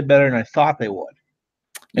actually played better than I thought they would.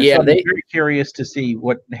 And yeah, so I'm very curious to see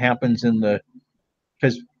what happens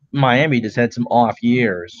because Miami just had some off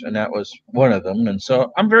years, and that was one of them. And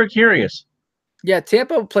so I'm very curious. Yeah,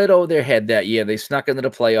 Tampa played over their head that year. They snuck into the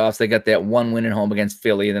playoffs. They got that one win at home against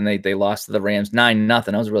Philly, and then they lost to the Rams 9-0.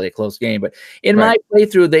 That was really a close game. But in my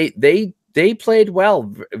playthrough, they played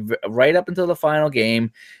well right up until the final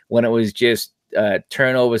game, when it was just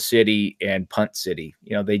turnover city and punt city.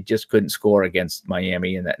 They just couldn't score against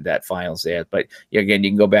Miami in that finals there. But again, you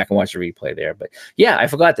can go back and watch the replay there. But yeah, I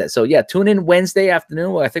forgot that. So yeah, tune in Wednesday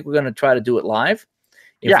afternoon. Well, I think we're going to try to do it live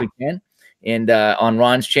if we can. And on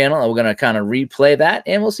Ron's channel, we're going to kind of replay that,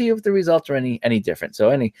 and we'll see if the results are any different. So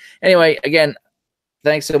anyway, again,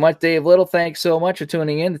 Thanks so much, Dave Little. Thanks so much for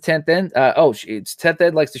tuning in. The 10th Ed. It's 10th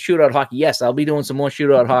Ed likes to shootout hockey. Yes, I'll be doing some more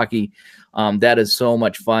shootout hockey. That is so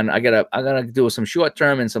much fun. I gotta do some short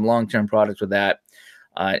term and some long term products with that.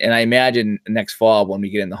 And I imagine next fall when we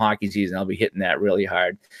get in the hockey season, I'll be hitting that really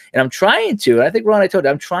hard. And I'm trying to. I think Ron, I told you,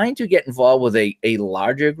 I'm trying to get involved with a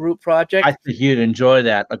larger group project. I think you'd enjoy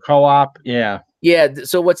that. A co-op, yeah. Yeah.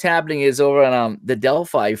 So what's happening is over on the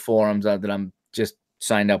Delphi forums that I'm just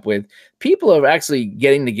signed up with, people are actually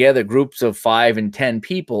getting together, groups of 5 and 10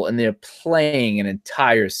 people, and they're playing an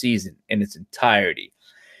entire season in its entirety.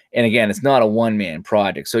 And again, it's not a one-man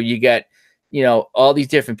project. So you got, all these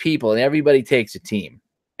different people, and everybody takes a team,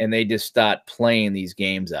 and they just start playing these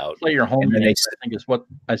games out. Play your home games, I think is what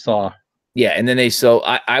I saw. Yeah, and then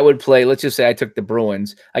I would play, let's just say I took the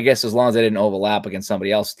Bruins. I guess as long as I didn't overlap against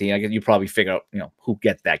somebody else's team, I guess you probably figure out, who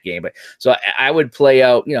gets that game. But so I would play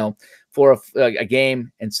out, for a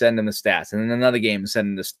game and send them the stats, and then another game and send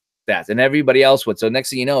them the stats, and everybody else would. So next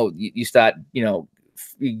thing you know, you start,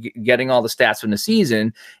 getting all the stats from the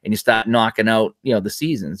season, and you start knocking out, the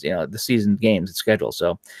seasons, the season games and schedule.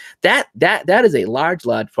 So that is a large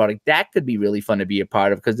product that could be really fun to be a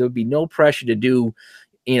part of, because there would be no pressure to do,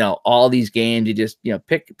 all these games. You just,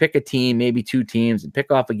 pick a team, maybe 2 teams, and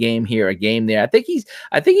pick off a game here, a game there. I think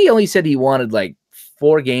he only said he wanted like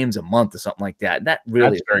 4 games a month or something like that. That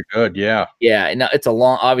really is very good. Yeah. Yeah. And now it's a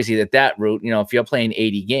long, obviously that route, if you're playing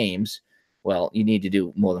 80 games, well, you need to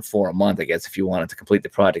do more than 4 a month, I guess, if you wanted to complete the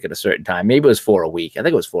project at a certain time. Maybe it was 4 a week. I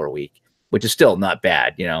think it was 4 a week, which is still not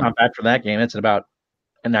bad, Not bad for that game. It's about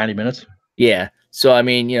 90 minutes. Yeah. So, I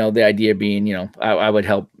mean, the idea being, I would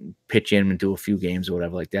help pitch in and do a few games or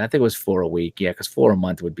whatever like that. I think it was 4 a week. Yeah, because 4 a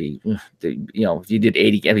month would be, if you did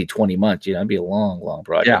 80 every 20 months, it'd be a long, long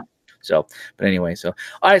project. Yeah. So, but anyway, all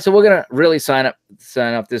right. So we're going to really sign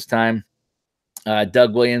up this time.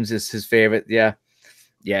 Doug Williams is his favorite. Yeah.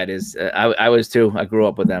 Yeah, it is. I was too. I grew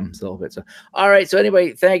up with them a little bit. So, all right. So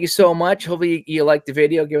anyway, thank you so much. Hopefully you liked the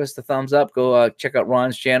video. Give us the thumbs up. Go check out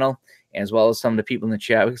Ron's channel, as well as some of the people in the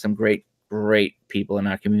chat. We have some great people in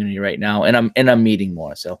our community right now, and I'm meeting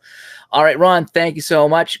more. So, all right, Ron, thank you so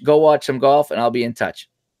much. Go watch some golf, and I'll be in touch.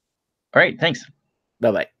 All right. Thanks.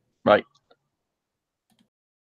 Bye-bye.